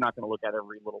the judge is not going to look at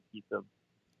every little piece of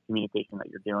communication that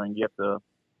you're doing. You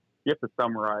have to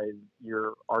summarize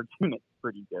your argument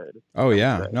pretty good. Oh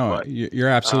yeah, you're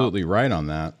absolutely right on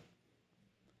that.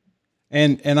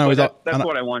 And I was that's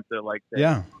what I want to like say.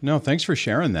 Yeah, no, thanks for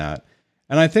sharing that.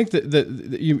 And I think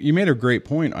that you made a great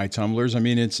point, iTumblers. I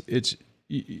mean, it's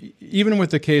even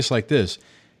with a case like this,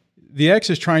 the ex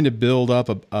is trying to build up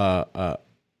a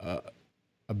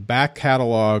back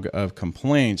catalog of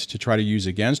complaints to try to use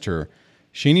against her.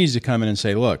 She needs to come in and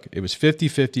say, look, it was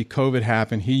 50-50, COVID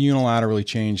happened, he unilaterally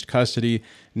changed custody.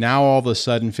 Now all of a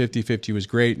sudden 50-50 was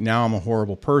great. Now I'm a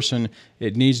horrible person.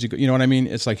 It needs to go, you know what I mean?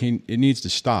 It's like it needs to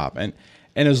stop. And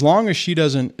as long as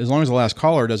the last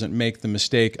caller doesn't make the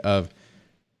mistake of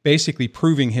basically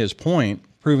proving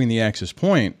the ex's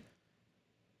point,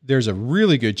 there's a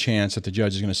really good chance that the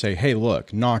judge is going to say, hey,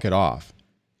 look, knock it off.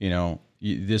 You know,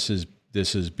 this is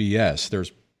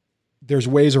BS. There's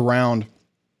ways around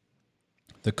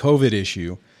the COVID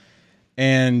issue,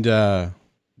 and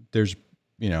there's,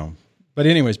 you know, but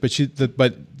anyways, but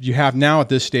you have now at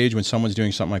this stage when someone's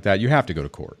doing something like that, you have to go to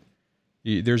court.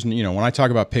 There's, you know, when I talk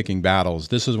about picking battles,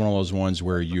 this is one of those ones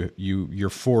where you're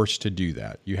forced to do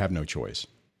that. You have no choice.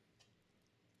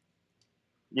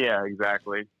 Yeah,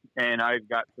 exactly. And I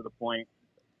got to the point,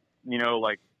 you know,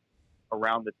 like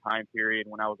around the time period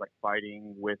when I was like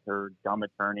fighting with her dumb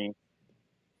attorney,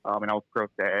 and I was pro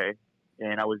se.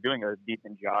 And I was doing a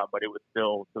decent job, but it was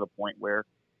still to the point where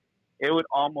it would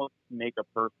almost make a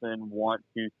person want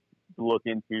to look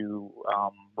into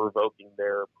revoking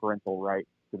their parental rights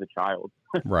to the child.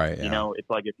 Right. Yeah. You know, it's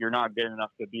like if you're not good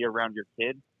enough to be around your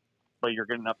kid, but you're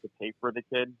good enough to pay for the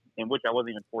kid, in which I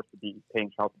wasn't even forced to be paying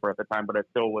child support at the time, but I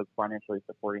still was financially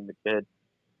supporting the kid.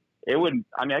 It would,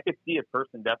 I mean, I could see a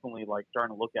person definitely like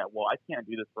starting to look at, well, I can't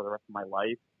do this for the rest of my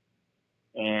life.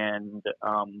 And,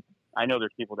 I know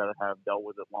there's people that have dealt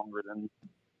with it longer than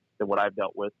what I've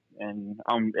dealt with, and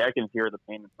I can hear the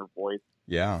pain in her voice.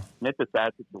 Yeah, and it's a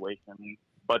sad situation.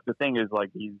 But the thing is,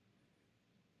 like these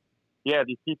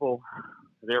people,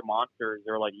 they're monsters.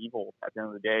 They're like evil at the end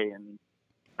of the day, and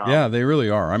yeah, they really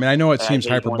are. I mean, I know it seems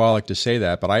hyperbolic to say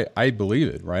that, but I believe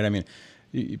it. Right? I mean,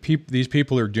 these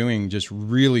people are doing just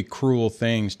really cruel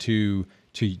things to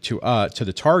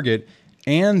the target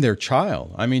and their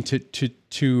child. I mean,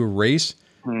 to erase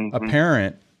a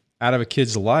parent out of a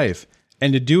kid's life,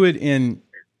 and to do it in,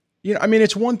 you know, I mean,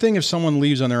 it's one thing if someone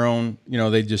leaves on their own, you know,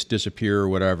 they just disappear or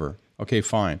whatever. Okay,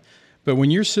 fine. But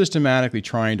when you're systematically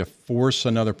trying to force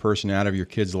another person out of your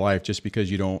kid's life just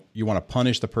because you want to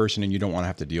punish the person and you don't want to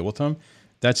have to deal with them,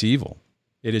 that's evil.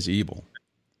 It is evil.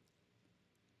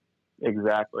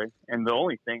 Exactly. And the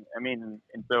only thing, I mean,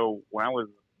 and so when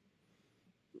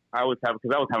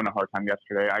because I was having a hard time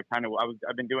yesterday.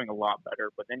 I've been doing a lot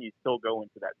better, but then you still go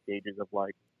into that stages of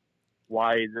like,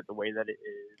 why is it the way that it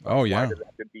is? Like, oh yeah. Why does it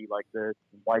have to be like this?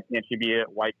 Why can't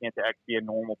the ex be a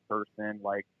normal person?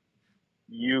 Like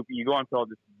you go into all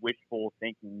this wishful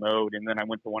thinking mode. And then I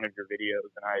went to one of your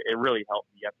videos and it really helped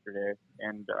me yesterday.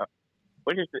 And,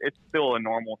 but it's still a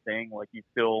normal thing. Like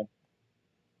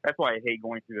that's why I hate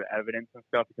going through the evidence and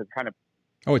stuff, because it kind of,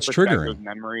 it's triggering those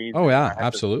memories. Oh yeah,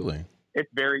 absolutely. It's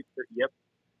very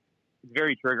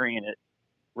triggering, and it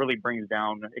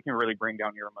can really bring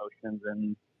down your emotions.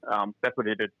 And that's what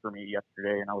it did for me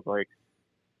yesterday. And I was like,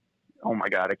 oh my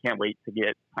God, I can't wait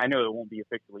I know it won't be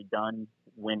officially done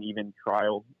when even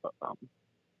trial,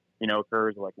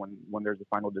 occurs, like when there's a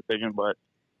final decision, but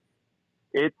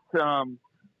it's,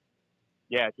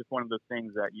 it's just one of those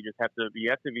things that you have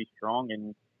to be strong,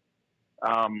 and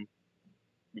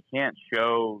you can't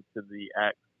show to the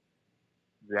ex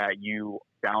that you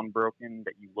sound broken,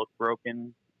 that you look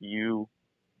broken, and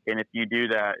if you do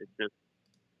that, it's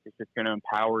just going to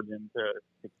empower them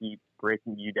to keep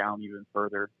breaking you down even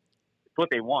further. It's what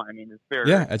they want. I mean,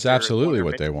 it's absolutely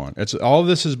what they want. It's all of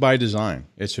this is by design.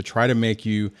 It's to try to make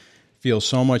you feel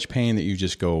so much pain that you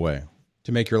just go away,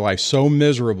 to make your life so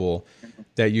miserable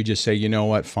that you just say, you know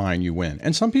what, fine, you win.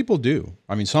 And some people do.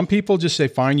 I mean, some people just say,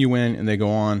 fine, you win, and they go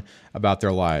on about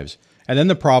their lives. And then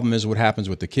the problem is what happens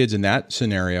with the kids in that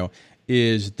scenario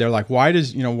is they're like, why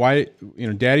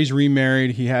daddy's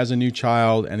remarried, he has a new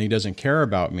child, and he doesn't care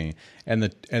about me. And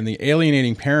the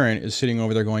alienating parent is sitting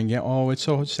over there going, yeah, oh, it's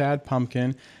so sad,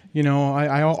 pumpkin. You know,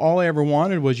 all I ever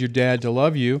wanted was your dad to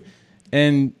love you.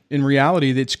 And in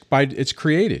reality, it's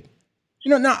created.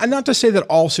 You know, not to say that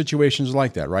all situations are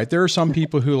like that, right? There are some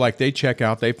people who they check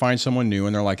out, they find someone new,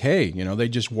 and they're like, hey, you know, they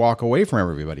just walk away from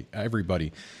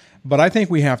everybody. But I think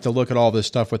we have to look at all this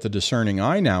stuff with a discerning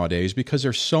eye nowadays, because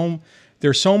there's so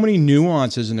many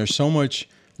nuances and there's so much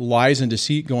lies and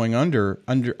deceit going under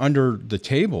the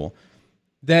table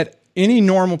that any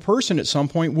normal person at some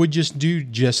point would just do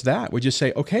just that. Would just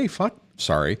say, okay,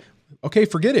 sorry. Okay,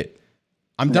 forget it.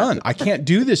 I'm done. I can't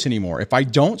do this anymore. If I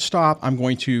don't stop, I'm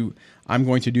going to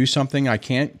do something I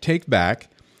can't take back.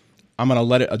 I'm going to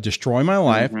let it destroy my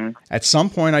life. Mm-hmm. At some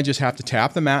point, I just have to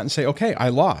tap the mat and say, okay, I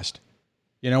lost.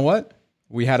 You know what?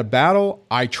 We had a battle.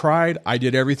 I tried. I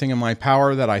did everything in my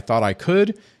power that I thought I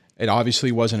could. It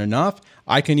obviously wasn't enough.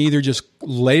 I can either just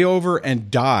lay over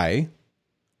and die,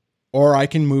 or I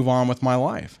can move on with my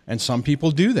life. And some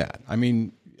people do that. I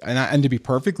mean, and to be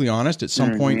perfectly honest, at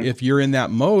some point, if you're in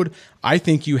that mode, I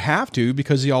think you have to,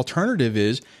 because the alternative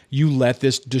is you let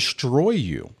this destroy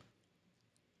you.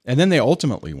 And then they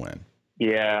ultimately win.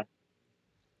 Yeah.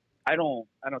 I don't,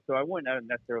 so I wouldn't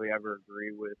necessarily ever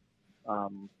agree with,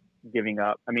 giving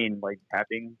up. I mean, like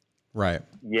tapping. Right.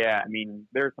 Yeah. I mean,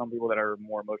 there are some people that are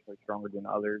more emotionally stronger than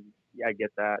others. Yeah, I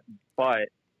get that. But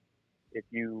if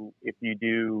you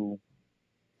do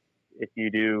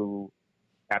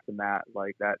tap the mat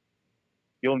like that,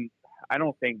 I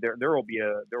don't think there will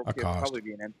probably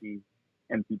be an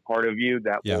empty part of you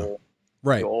that will,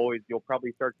 right. You'll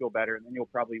probably start to feel better, and then you'll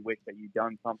probably wish that you've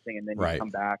done something, and then you come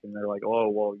back and they're like, oh,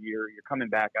 well, you're coming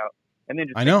back out. And then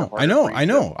just I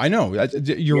know.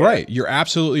 You're right. You're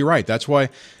absolutely right. That's why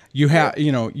you have,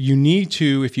 you need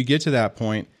to, if you get to that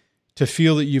point, to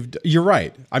feel that you're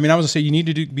right. I mean, I was gonna say you need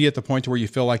to be at the point to where you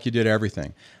feel like you did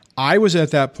everything. I was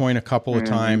at that point a couple of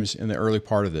times in the early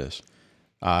part of this.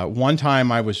 One time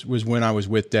was when I was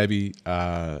with Debbie.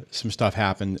 Some stuff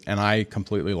happened and I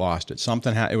completely lost it.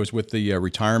 It was with the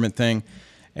retirement thing,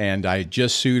 and I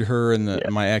just sued her and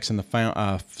my ex in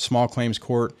the small claims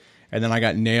court. And then I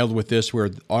got nailed with this where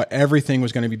everything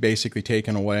was going to be basically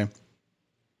taken away.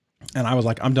 And I was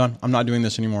like, I'm done. I'm not doing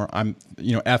this anymore.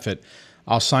 F it.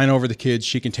 I'll sign over the kids.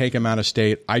 She can take them out of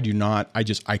state. I do not.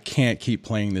 I can't keep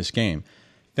playing this game.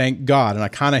 Thank God. And I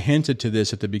kind of hinted to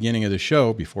this at the beginning of the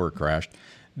show before it crashed,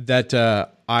 that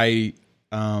I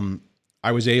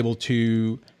was able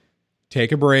to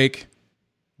take a break,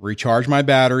 recharge my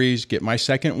batteries, get my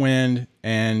second wind.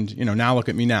 And, now look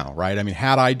at me now, right? I mean,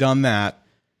 had I done that,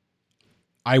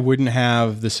 I wouldn't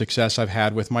have the success I've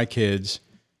had with my kids.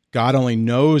 God only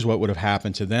knows what would have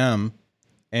happened to them,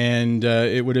 and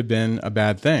it would have been a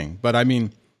bad thing. But I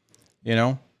mean,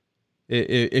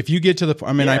 if you get to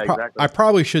the, I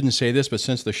probably shouldn't say this, but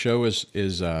since the show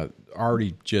is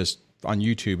already just on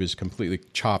YouTube is completely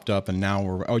chopped up, and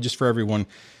now just for everyone,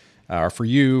 or for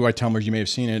you, I tell them you may have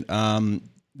seen it.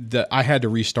 That I had to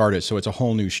restart it, so it's a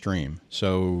whole new stream.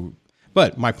 So,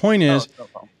 but my point is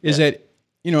that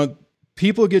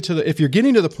people get to if you're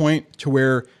getting to the point to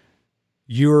where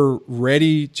you're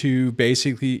ready to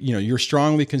basically, you're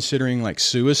strongly considering like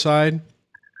suicide,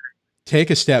 take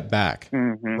a step back,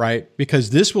 right? Because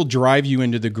this will drive you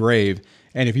into the grave.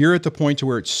 And if you're at the point to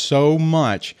where it's so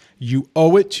much, you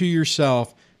owe it to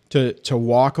yourself to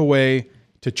walk away,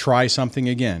 to try something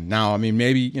again. Now, I mean,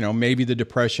 maybe the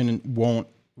depression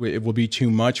it will be too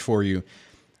much for you.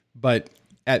 But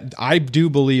I do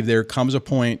believe there comes a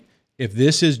point, if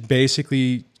this is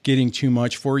basically getting too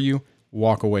much for you,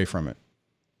 walk away from it,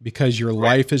 because your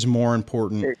life is more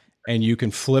important, and you can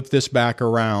flip this back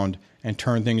around and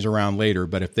turn things around later.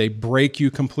 But if they break you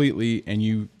completely and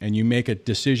you make a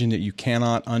decision that you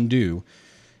cannot undo,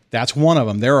 that's one of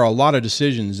them. There are a lot of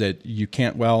decisions that you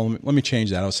can't, let me change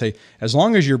that. I'll say, as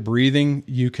long as you're breathing,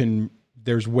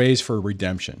 there's ways for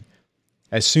redemption.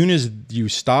 As soon as you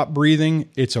stop breathing,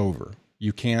 it's over.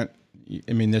 You can't,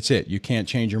 that's it. You can't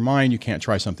change your mind. You can't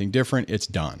try something different. It's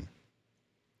done.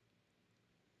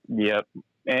 Yep.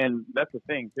 And that's the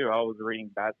thing too. I was reading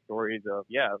bad stories of,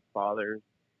 fathers,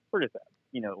 or just,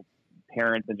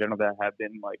 parents in general that have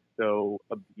been like so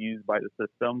abused by the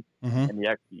system, and the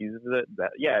ex uses it,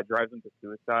 that, it drives them to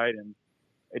suicide, and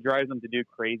it drives them to do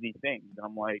crazy things. And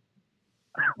I'm like,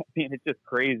 it's just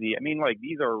crazy. I mean, like,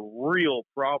 these are real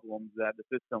problems that the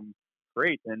system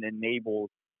creates and enables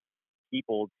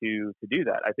people to do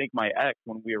that. I think my ex,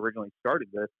 when we originally started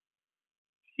this,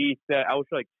 she said,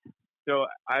 so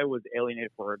I was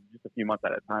alienated for just a few months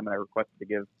at a time, and I requested to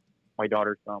give my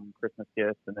daughter some Christmas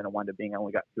gifts, and then it wound up being I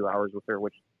only got 2 hours with her,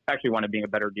 which actually wound up being a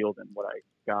better deal than what I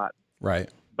got. Right.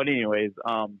 But anyways,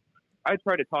 I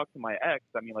tried to talk to my ex.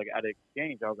 I mean, like, at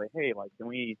exchange, I was like, hey, like, can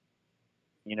we,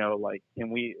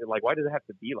 why does it have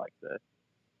to be like this?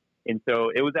 And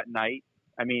so it was at night.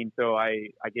 I mean, so I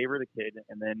gave her the kid,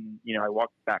 and then, I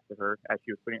walked back to her as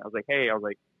she was putting it. I was like, hey,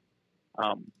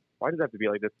 why does it have to be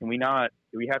like this? Do we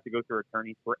have to go through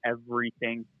attorneys for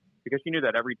everything? Because she knew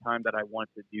that every time that I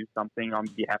wanted to do something on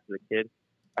behalf of the kid,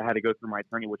 I had to go through my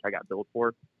attorney, which I got billed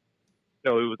for.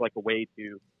 So it was like a way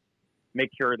to make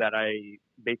sure that I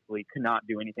basically could not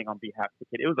do anything on behalf of the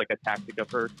kid. It was like a tactic of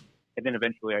hers. And then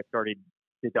eventually I started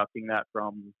deducting that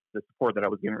from the support that I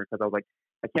was giving her, because I was like,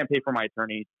 I can't pay for my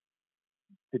attorney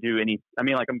to do any. I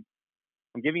mean, like, I'm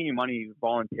giving you money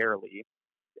voluntarily,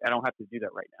 I don't have to do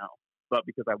that right now, but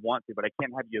because I want to, but I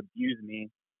can't have you abuse me.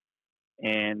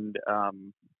 And,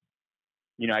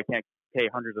 I can't pay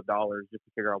hundreds of dollars just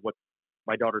to figure out what's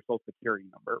my daughter's social security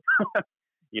number.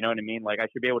 You know what I mean? Like, I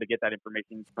should be able to get that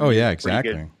information. Oh yeah,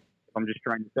 exactly. If I'm just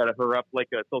trying to set her up like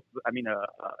a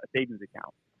savings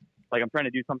account. Like, I'm trying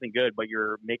to do something good, but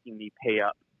you're making me pay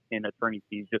up in attorney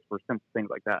fees just for simple things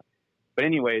like that. But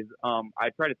anyways, I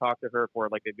tried to talk to her for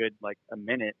like a good, a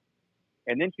minute.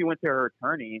 And then she went to her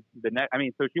attorney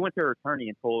so she went to her attorney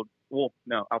and told,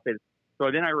 I'll say this.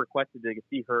 So then I requested to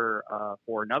see her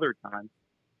for another time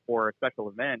for a special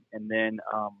event. And then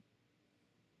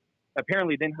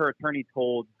apparently then her attorney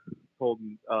told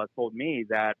me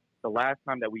that the last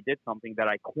time that we did something that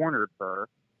I cornered her.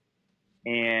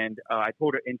 And I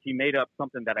told her, and she made up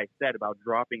something that I said about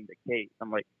dropping the case.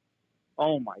 I'm like,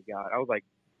 oh my God. I was like,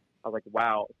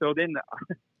 wow. So then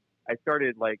I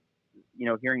started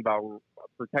hearing about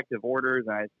protective orders,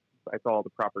 and I saw the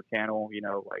proper channel,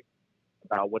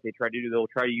 about what they try to do. They'll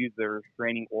try to use their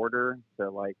restraining order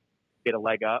to get a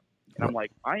leg up. And I'm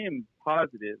like, I am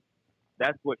positive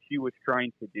that's what she was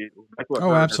trying to do. That's what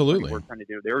absolutely were trying to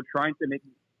do. They were trying to make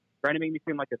me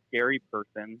seem like a scary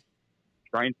person,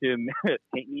 trying to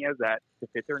paint me as that to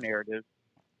fit their narrative.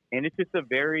 And it's just a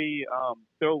very,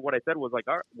 so what I said was all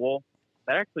right, well,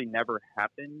 that actually never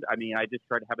happened. I mean, I just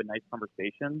tried to have a nice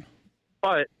conversation,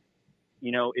 but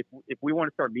if we want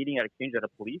to start meeting at exchange at a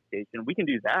police station, we can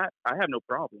do that. I have no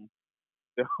problem.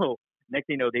 So next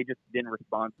thing you know, they just didn't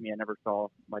respond to me. I never saw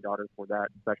my daughter for that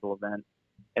special event.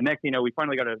 And next thing you know, we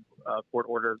finally got a court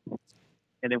order,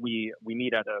 and then we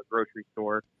meet at a grocery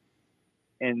store.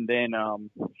 And then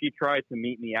she tried to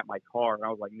meet me at my car, and I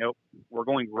was like, nope, we're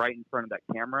going right in front of that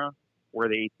camera where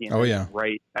the ATM is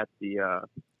right at the,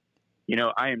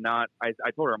 I am not, I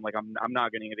told her, I'm like, I'm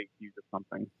not going to get accused of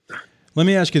something. Let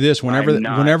me ask you this: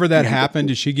 whenever that happened,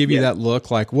 did she give you that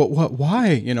look like, what,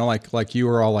 why? Like you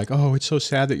were all like, oh, it's so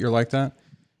sad that you're like that.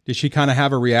 Did she kind of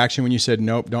have a reaction when you said,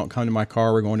 nope, don't come to my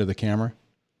car, we're going to the camera?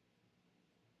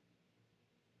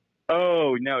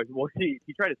 Oh no! Well, she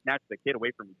tried to snatch the kid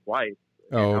away from me twice.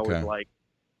 Oh, okay. I was like,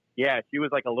 she was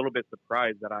a little bit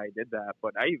surprised that I did that,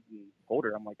 but I even told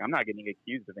her, I'm like, I'm not getting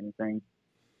accused of anything.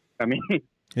 I mean,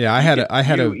 yeah, I had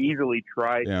easily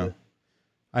tried. Yeah.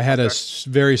 I had a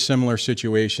very similar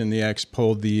situation. The ex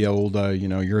pulled the old,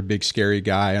 you're a big scary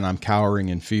guy, and I'm cowering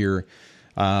in fear,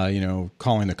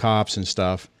 calling the cops and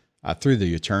stuff through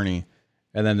the attorney.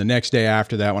 And then the next day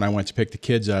after that, when I went to pick the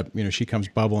kids up, she comes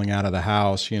bubbling out of the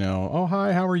house, oh,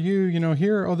 hi, how are you?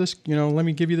 Here, this, let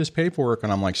me give you this paperwork.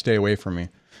 And I'm like, stay away from me.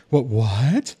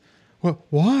 What?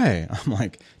 Why? I'm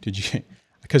like, did you,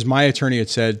 because my attorney had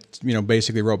said,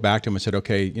 basically wrote back to him and said,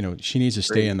 okay, she needs to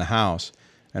stay in the house.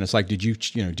 And it's like, did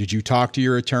you talk to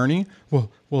your attorney? Well,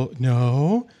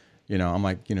 no, I'm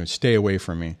like, stay away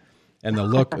from me. And the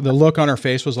look on her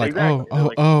face was like,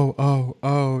 exactly.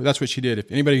 oh, that's what she did.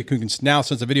 If anybody can now,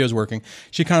 since the video is working,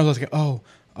 she kind of was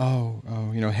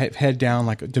like, head down,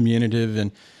 like diminutive.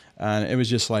 And it was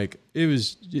just like, it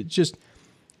was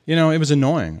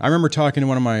annoying. I remember talking to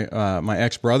one of my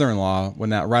ex brother-in-law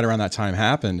when that right around that time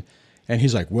happened. And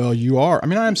he's like, well, you are,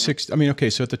 okay.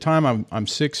 So at the time I'm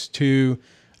 6'2",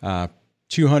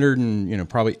 200 and,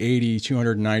 probably 80,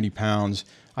 290 pounds.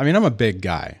 I mean, I'm a big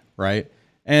guy, right?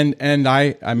 And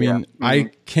I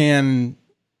can,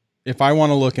 if I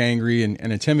want to look angry and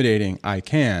intimidating, I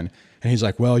can. And he's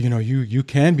like, well, you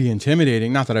can be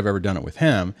intimidating. Not that I've ever done it with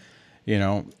him,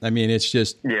 it's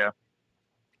just, yeah.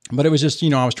 But it was just,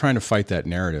 I was trying to fight that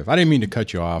narrative. I didn't mean to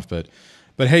cut you off, but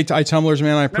hey, iTumblers,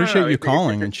 man, I appreciate you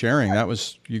calling and sharing. That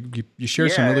was, you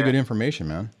shared some really good information,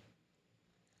 man.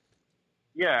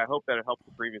 Yeah, I hope that it helps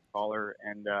the previous caller,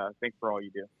 and thanks for all you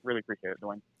do. Really appreciate it,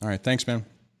 Dwayne. All right, thanks, man.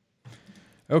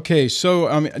 Okay, so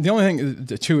the only thing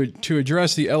to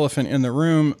address the elephant in the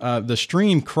room, the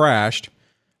stream crashed,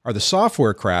 or the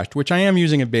software crashed, which I am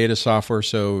using a beta software,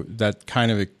 so that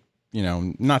kind of,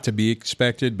 not to be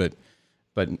expected, but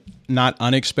not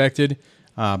unexpected.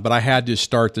 But I had to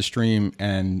start the stream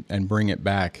and bring it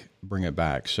back.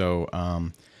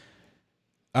 So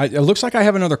it looks like I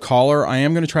have another caller. I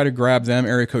am going to try to grab them,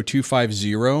 area code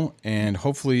 250, and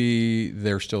hopefully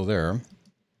they're still there.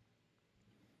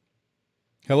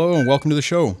 Hello and welcome to the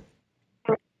show.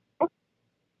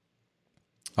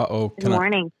 Uh-oh. Good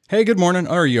morning. Hey, good morning.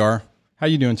 Oh, there you are. How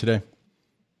you doing today?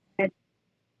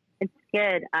 It's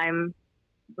good. I'm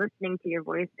listening to your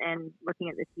voice and looking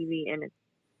at the TV, and it's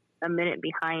a minute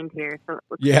behind here. So it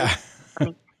looks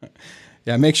funny.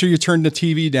 Yeah, make sure you turn the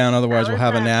TV down, otherwise we'll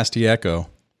have a nasty echo.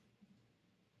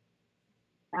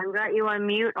 I've got you on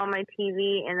mute on my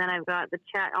TV, and then I've got the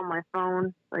chat on my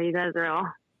phone, so you guys are all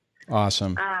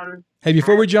Awesome. Hey,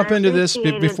 before we jump into this,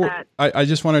 I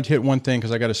just wanted to hit one thing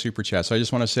because I got a super chat. So I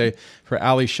just want to say for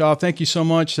Ali Shaw, thank you so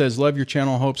much. Says, love your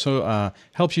channel. Hope so.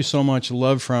 Helps you so much.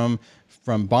 Love from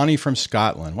Bonnie from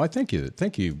Scotland. Why, thank you.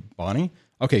 Thank you, Bonnie.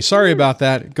 Okay, sorry about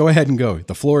that. Go ahead and go.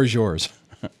 The floor is yours.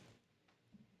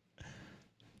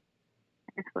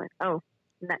 Excellent. Oh,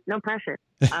 no pressure.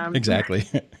 Exactly.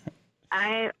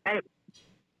 I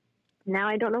now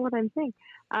I don't know what I'm saying.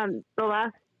 The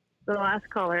last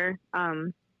caller,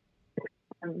 I'm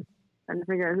trying to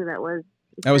figure out who that was.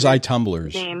 That was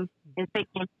iTumblers. Name is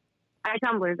taking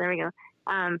iTumblers. There we go.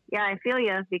 Yeah, I feel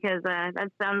you because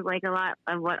that sounds like a lot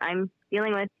of what I'm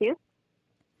dealing with too.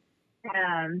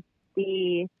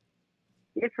 The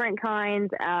different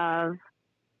kinds of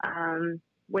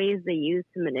ways they use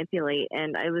to manipulate,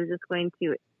 and I was just going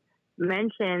to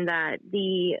mention that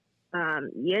the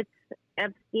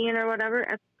Epstein or whatever,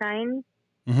 Epstein,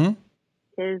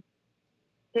 his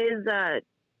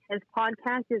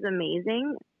podcast is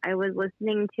amazing. I was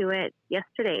listening to it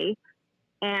yesterday,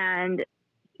 and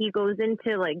he goes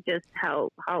into like just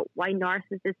why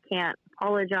narcissists can't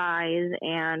apologize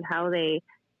and how they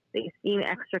seem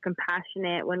extra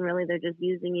compassionate when really they're just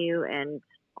using you, and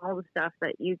all the stuff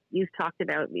that you've talked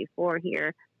about before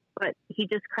here. But he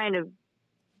just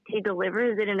he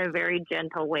delivers it in a very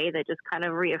gentle way that just kind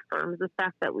of reaffirms the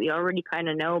stuff that we already kind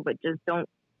of know, but just don't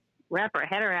wrap our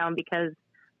head around, because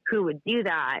who would do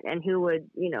that? And who would,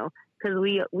 because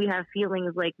we have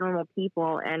feelings like normal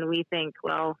people, and we think,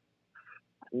 well,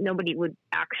 nobody would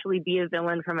actually be a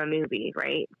villain from a movie,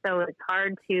 right? So it's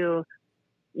hard to,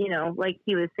 like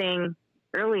he was saying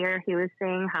earlier, he was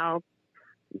saying how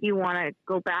you want to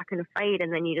go back and fight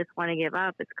and then you just want to give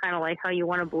up. It's kind of like how you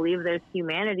want to believe there's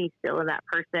humanity still in that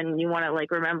person. You want to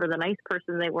like remember the nice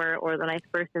person they were or the nice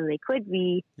person they could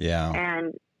be. Yeah.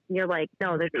 And you're like,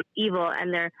 no, they're just evil,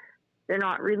 and they're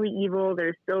not really evil.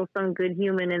 There's still some good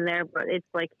human in there, but it's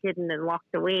like hidden and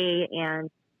locked away. And,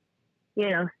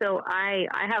 so I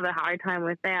have a hard time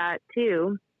with that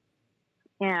too.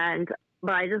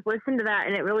 But I just listened to that,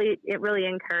 and it really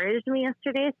encouraged me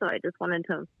yesterday. So I just wanted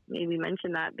to maybe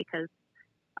mention that, because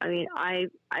I mean, I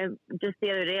just the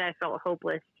other day I felt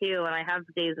hopeless too. And I have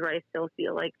days where I still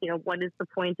feel like, what is the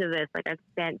point of this? Like, I've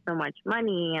spent so much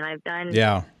money and I've done,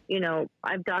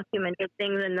 I've documented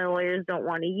things and the lawyers don't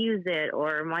want to use it.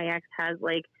 Or my ex has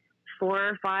like 4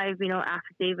 or 5,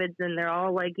 affidavits, and they're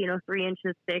all like, 3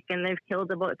 inches thick, and they've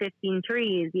killed about 15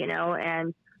 trees,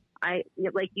 and I,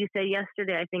 like you said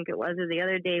yesterday, I think it was, or the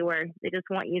other day, where they just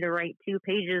want you to write 2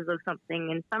 pages of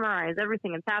something and summarize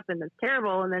everything that's happened that's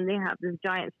terrible. And then they have this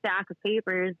giant stack of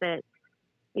papers that,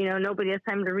 nobody has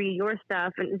time to read your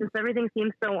stuff. And just everything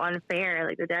seems so unfair.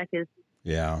 Like the deck is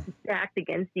stacked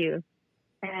against you.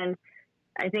 And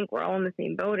I think we're all in the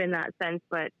same boat in that sense.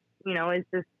 But,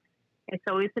 it's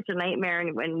always such a nightmare.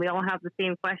 And when we all have the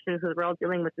same questions, because we're all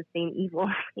dealing with the same evil,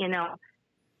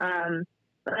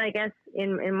 But I guess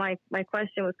in my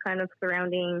question was kind of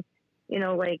surrounding,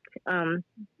 even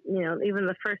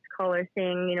the first caller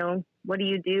saying, what do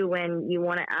you do when you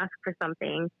want to ask for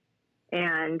something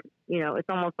and, it's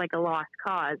almost like a lost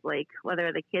cause, like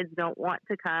whether the kids don't want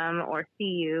to come or see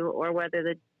you, or whether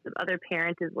the other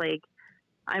parent is like,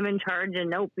 I'm in charge and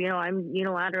nope, I'm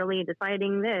unilaterally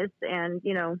deciding this, and,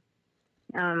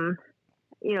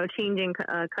 changing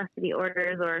custody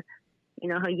orders, or,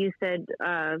 how you said,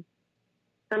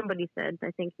 somebody said,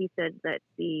 I think he said that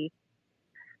the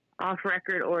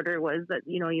off-record order was that,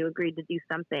 you agreed to do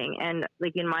something. And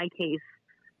like in my case,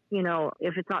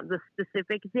 if it's not the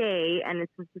specific day and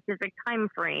it's a specific time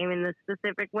frame in the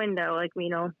specific window, like,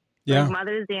 like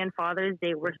Mother's Day and Father's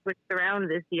Day were switched around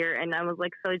this year. And I was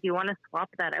like, so do you want to swap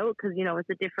that out? Because, it's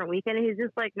a different weekend. And he's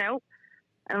just like, no.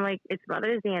 I'm like, it's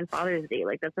Mother's Day and Father's Day.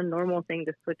 Like, that's a normal thing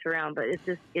to switch around, but it's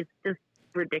just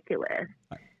ridiculous.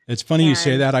 It's funny you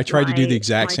say that. I tried to do the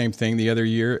exact same thing the other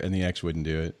year, and the ex wouldn't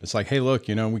do it. It's like, hey, look,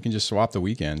 we can just swap the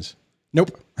weekends.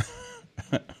 Nope.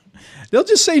 They'll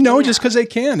just say no just because they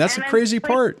can. That's the crazy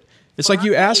part. It's like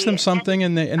you ask them something,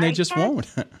 and they just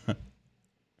won't.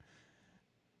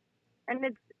 And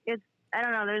it's I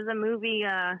don't know. There's a movie.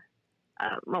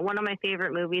 One of my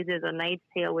favorite movies is A Knight's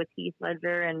Tale with Heath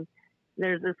Ledger, and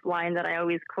there's this line that I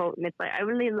always quote, and it's like, I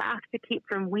really laugh to keep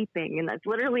from weeping. And that's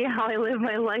literally how I live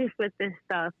my life with this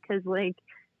stuff. Cause like,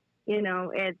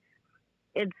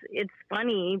 it's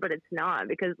funny, but it's not,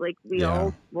 because like we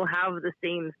all will have the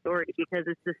same story, because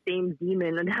it's the same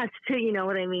demon attached to, you know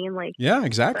what I mean? Like, yeah,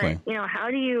 exactly. But, how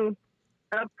do you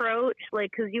approach,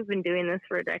 like, cause you've been doing this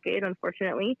for a decade,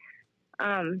 unfortunately.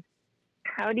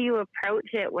 How do you approach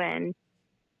it when,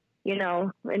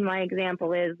 in my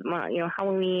example is,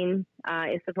 Halloween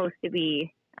is supposed to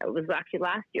be it was actually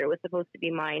last year, was supposed to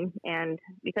be mine. And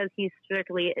because he's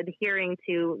strictly adhering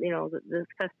to, this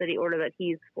custody order that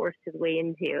he's forced his way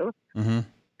into,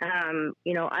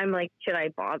 I'm like, should I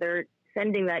bother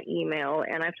sending that email?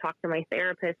 And I've talked to my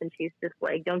therapist, and she's just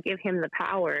like, don't give him the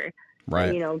power,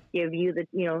 right? Give you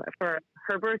for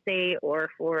her birthday or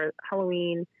for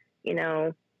Halloween,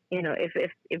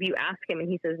 if you ask him and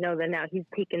he says no, then now he's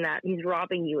taken that, he's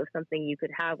robbing you of something you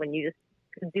could have when you just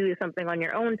could do something on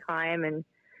your own time. And,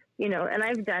 and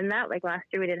I've done that. Like last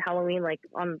year we did Halloween, like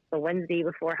on the Wednesday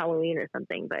before Halloween or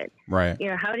something. But, right.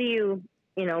 How do you,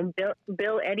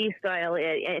 Bill Eddy style,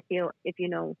 if you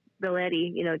know Bill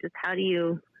Eddy, just how do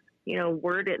you,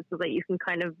 word it so that you can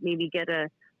kind of maybe get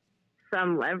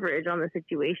some leverage on the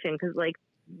situation? Because like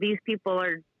these people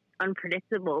are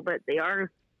unpredictable, but they are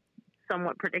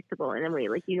somewhat predictable in a way.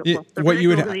 Like what you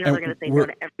would, they're going to say no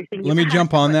to everything. Let me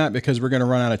jump on that because we're going to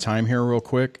run out of time here real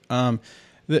quick.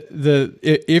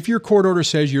 If your court order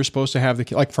says you're supposed to have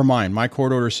like for mine, my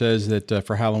court order says that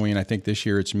for Halloween, I think this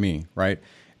year it's me, right?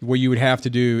 What you would have to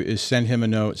do is send him a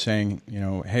note saying,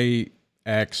 hey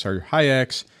X or hi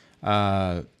X,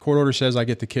 court order says I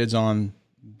get the kids on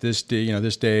this day,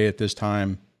 this day at this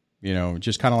time.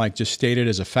 Just kind of like just state it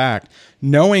as a fact,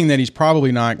 knowing that he's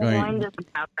probably not going. Mine doesn't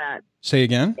have that. Say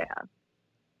again? Yeah.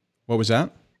 What was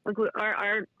that? Like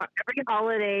our every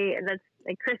holiday that's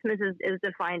like Christmas is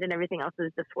defined and everything else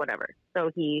is just whatever.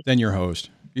 So then your host.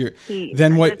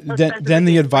 Then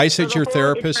the advice that your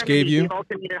therapist gave you.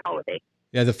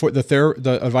 Yeah,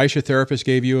 the advice your therapist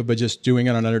gave you, but just doing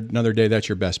it on another day, that's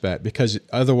your best bet, because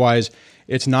otherwise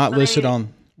it's not listed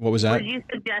on. What was that? Would you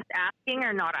suggest asking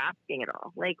or not asking at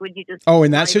all? Like, would you just? Oh, in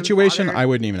that situation, I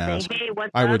wouldn't even ask. Hey, what's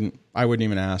up? I wouldn't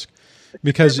even ask,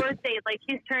 because her birthday, like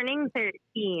she's turning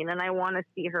 13, and I want to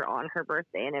see her on her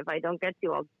birthday. And if I don't get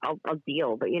to, I'll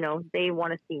deal. But they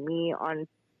want to see me on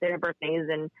their birthdays,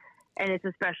 and it's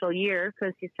a special year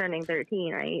because she's turning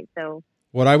 13, right? So.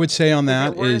 What I would say on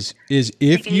that is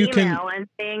if you can. And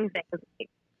saying things.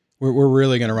 We're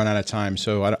really going to run out of time,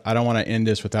 so I don't want to end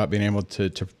this without being able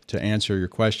to answer your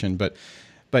question. But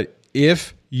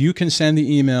if you can send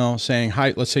the email saying,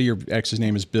 hi, let's say your ex's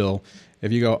name is Bill.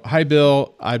 If you go, hi,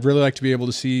 Bill, I'd really like to be able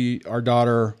to see our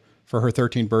daughter for her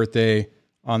 13th birthday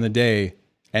on the day,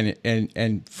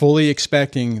 and fully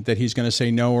expecting that he's going to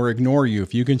say no or ignore you.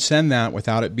 If you can send that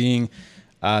without it being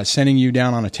sending you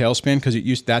down on a tailspin,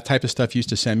 because that type of stuff used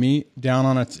to send me down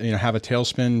on have a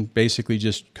tailspin, basically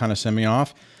just kind of send me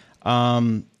off.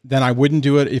 Then I wouldn't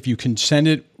do it. If you can send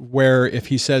it where if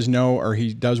he says no or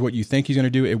he does what you think he's going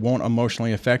to do, it won't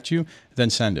emotionally affect you,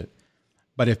 then send it.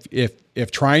 But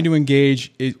if trying to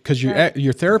engage, because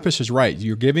your therapist is right,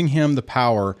 you're giving him the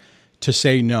power to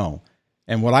say no.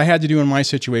 And what I had to do in my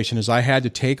situation is I had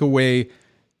to take away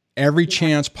every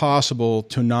chance possible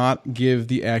to not give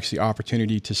the ex the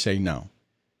opportunity to say no.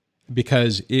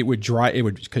 Because in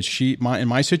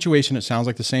my situation, it sounds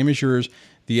like the same as yours.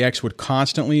 The ex would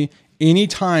constantly,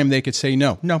 anytime they could say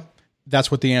no,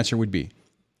 that's what the answer would be.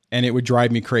 And it would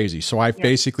drive me crazy. So I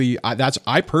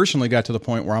personally got to the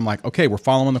point where I'm like, okay, we're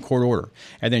following the court order.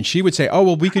 And then she would say, oh,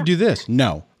 well, we could do this.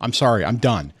 No, I'm sorry, I'm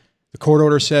done. The court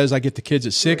order says I get the kids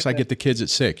at 6, I get the kids at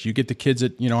 6. You get the kids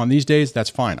at, on these days, that's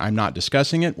fine. I'm not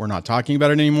discussing it. We're not talking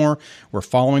about it anymore. We're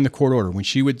following the court order. When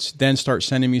she would then start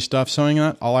sending me stuff saying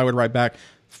that, all I would write back,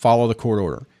 follow the court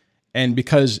order. And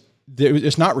because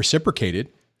it's not reciprocated,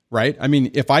 right? I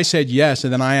mean, if I said yes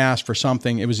and then I asked for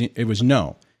something, it was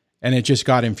no. And it just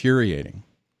got infuriating.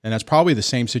 And that's probably the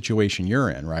same situation you're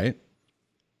in, right?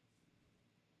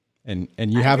 And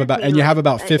you have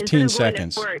about 15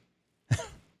 seconds.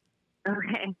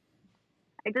 Okay.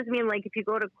 I just mean, like, if you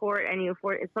go to court and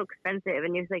it's so expensive,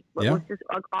 and you're like, let's just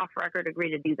off record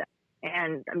agree to do that.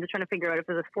 And I'm just trying to figure out if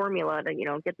there's a formula to,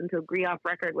 get them to agree off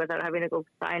record without having to go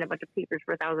sign a bunch of papers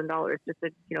for $1,000 just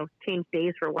to, change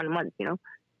days for 1 month,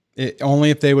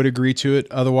 Only if they would agree to it.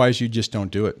 Otherwise, you just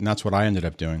don't do it. And that's what I ended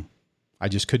up doing. I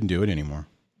just couldn't do it anymore.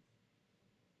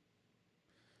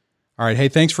 All right. Hey,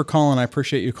 thanks for calling. I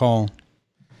appreciate you calling.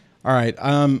 All right.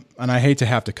 And I hate to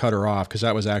have to cut her off because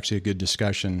that was actually a good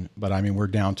discussion, but I mean, we're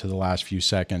down to the last few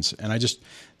seconds. And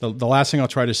the last thing I'll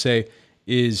try to say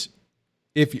is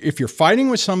if you're fighting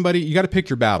with somebody, you got to pick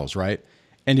your battles, right?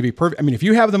 And to be perfect, I mean, if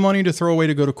you have the money to throw away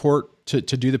to go to court to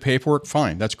do the paperwork,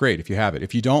 fine. That's great if you have it.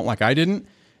 If you don't, like I didn't,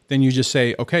 then you just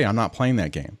say, okay, I'm not playing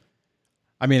that game.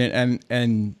 I mean,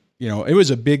 and it was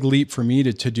a big leap for me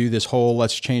to do this whole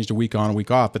let's change the week on,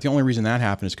 week off. But the only reason that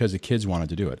happened is because the kids wanted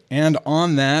to do it. And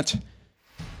on that,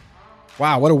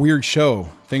 wow, what a weird show.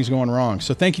 Things going wrong.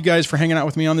 So thank you guys for hanging out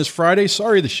with me on this Friday.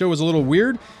 Sorry the show was a little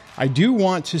weird. I do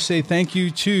want to say thank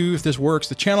you to, if this works,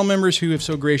 the channel members who have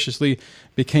so graciously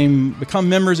become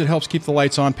members. It helps keep the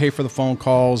lights on, pay for the phone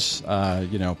calls,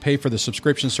 pay for the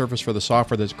subscription service for the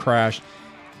software that's crashed.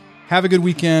 Have a good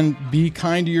weekend. Be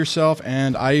kind to yourself,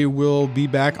 and I will be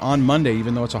back on Monday,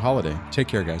 even though it's a holiday. Take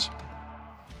care, guys.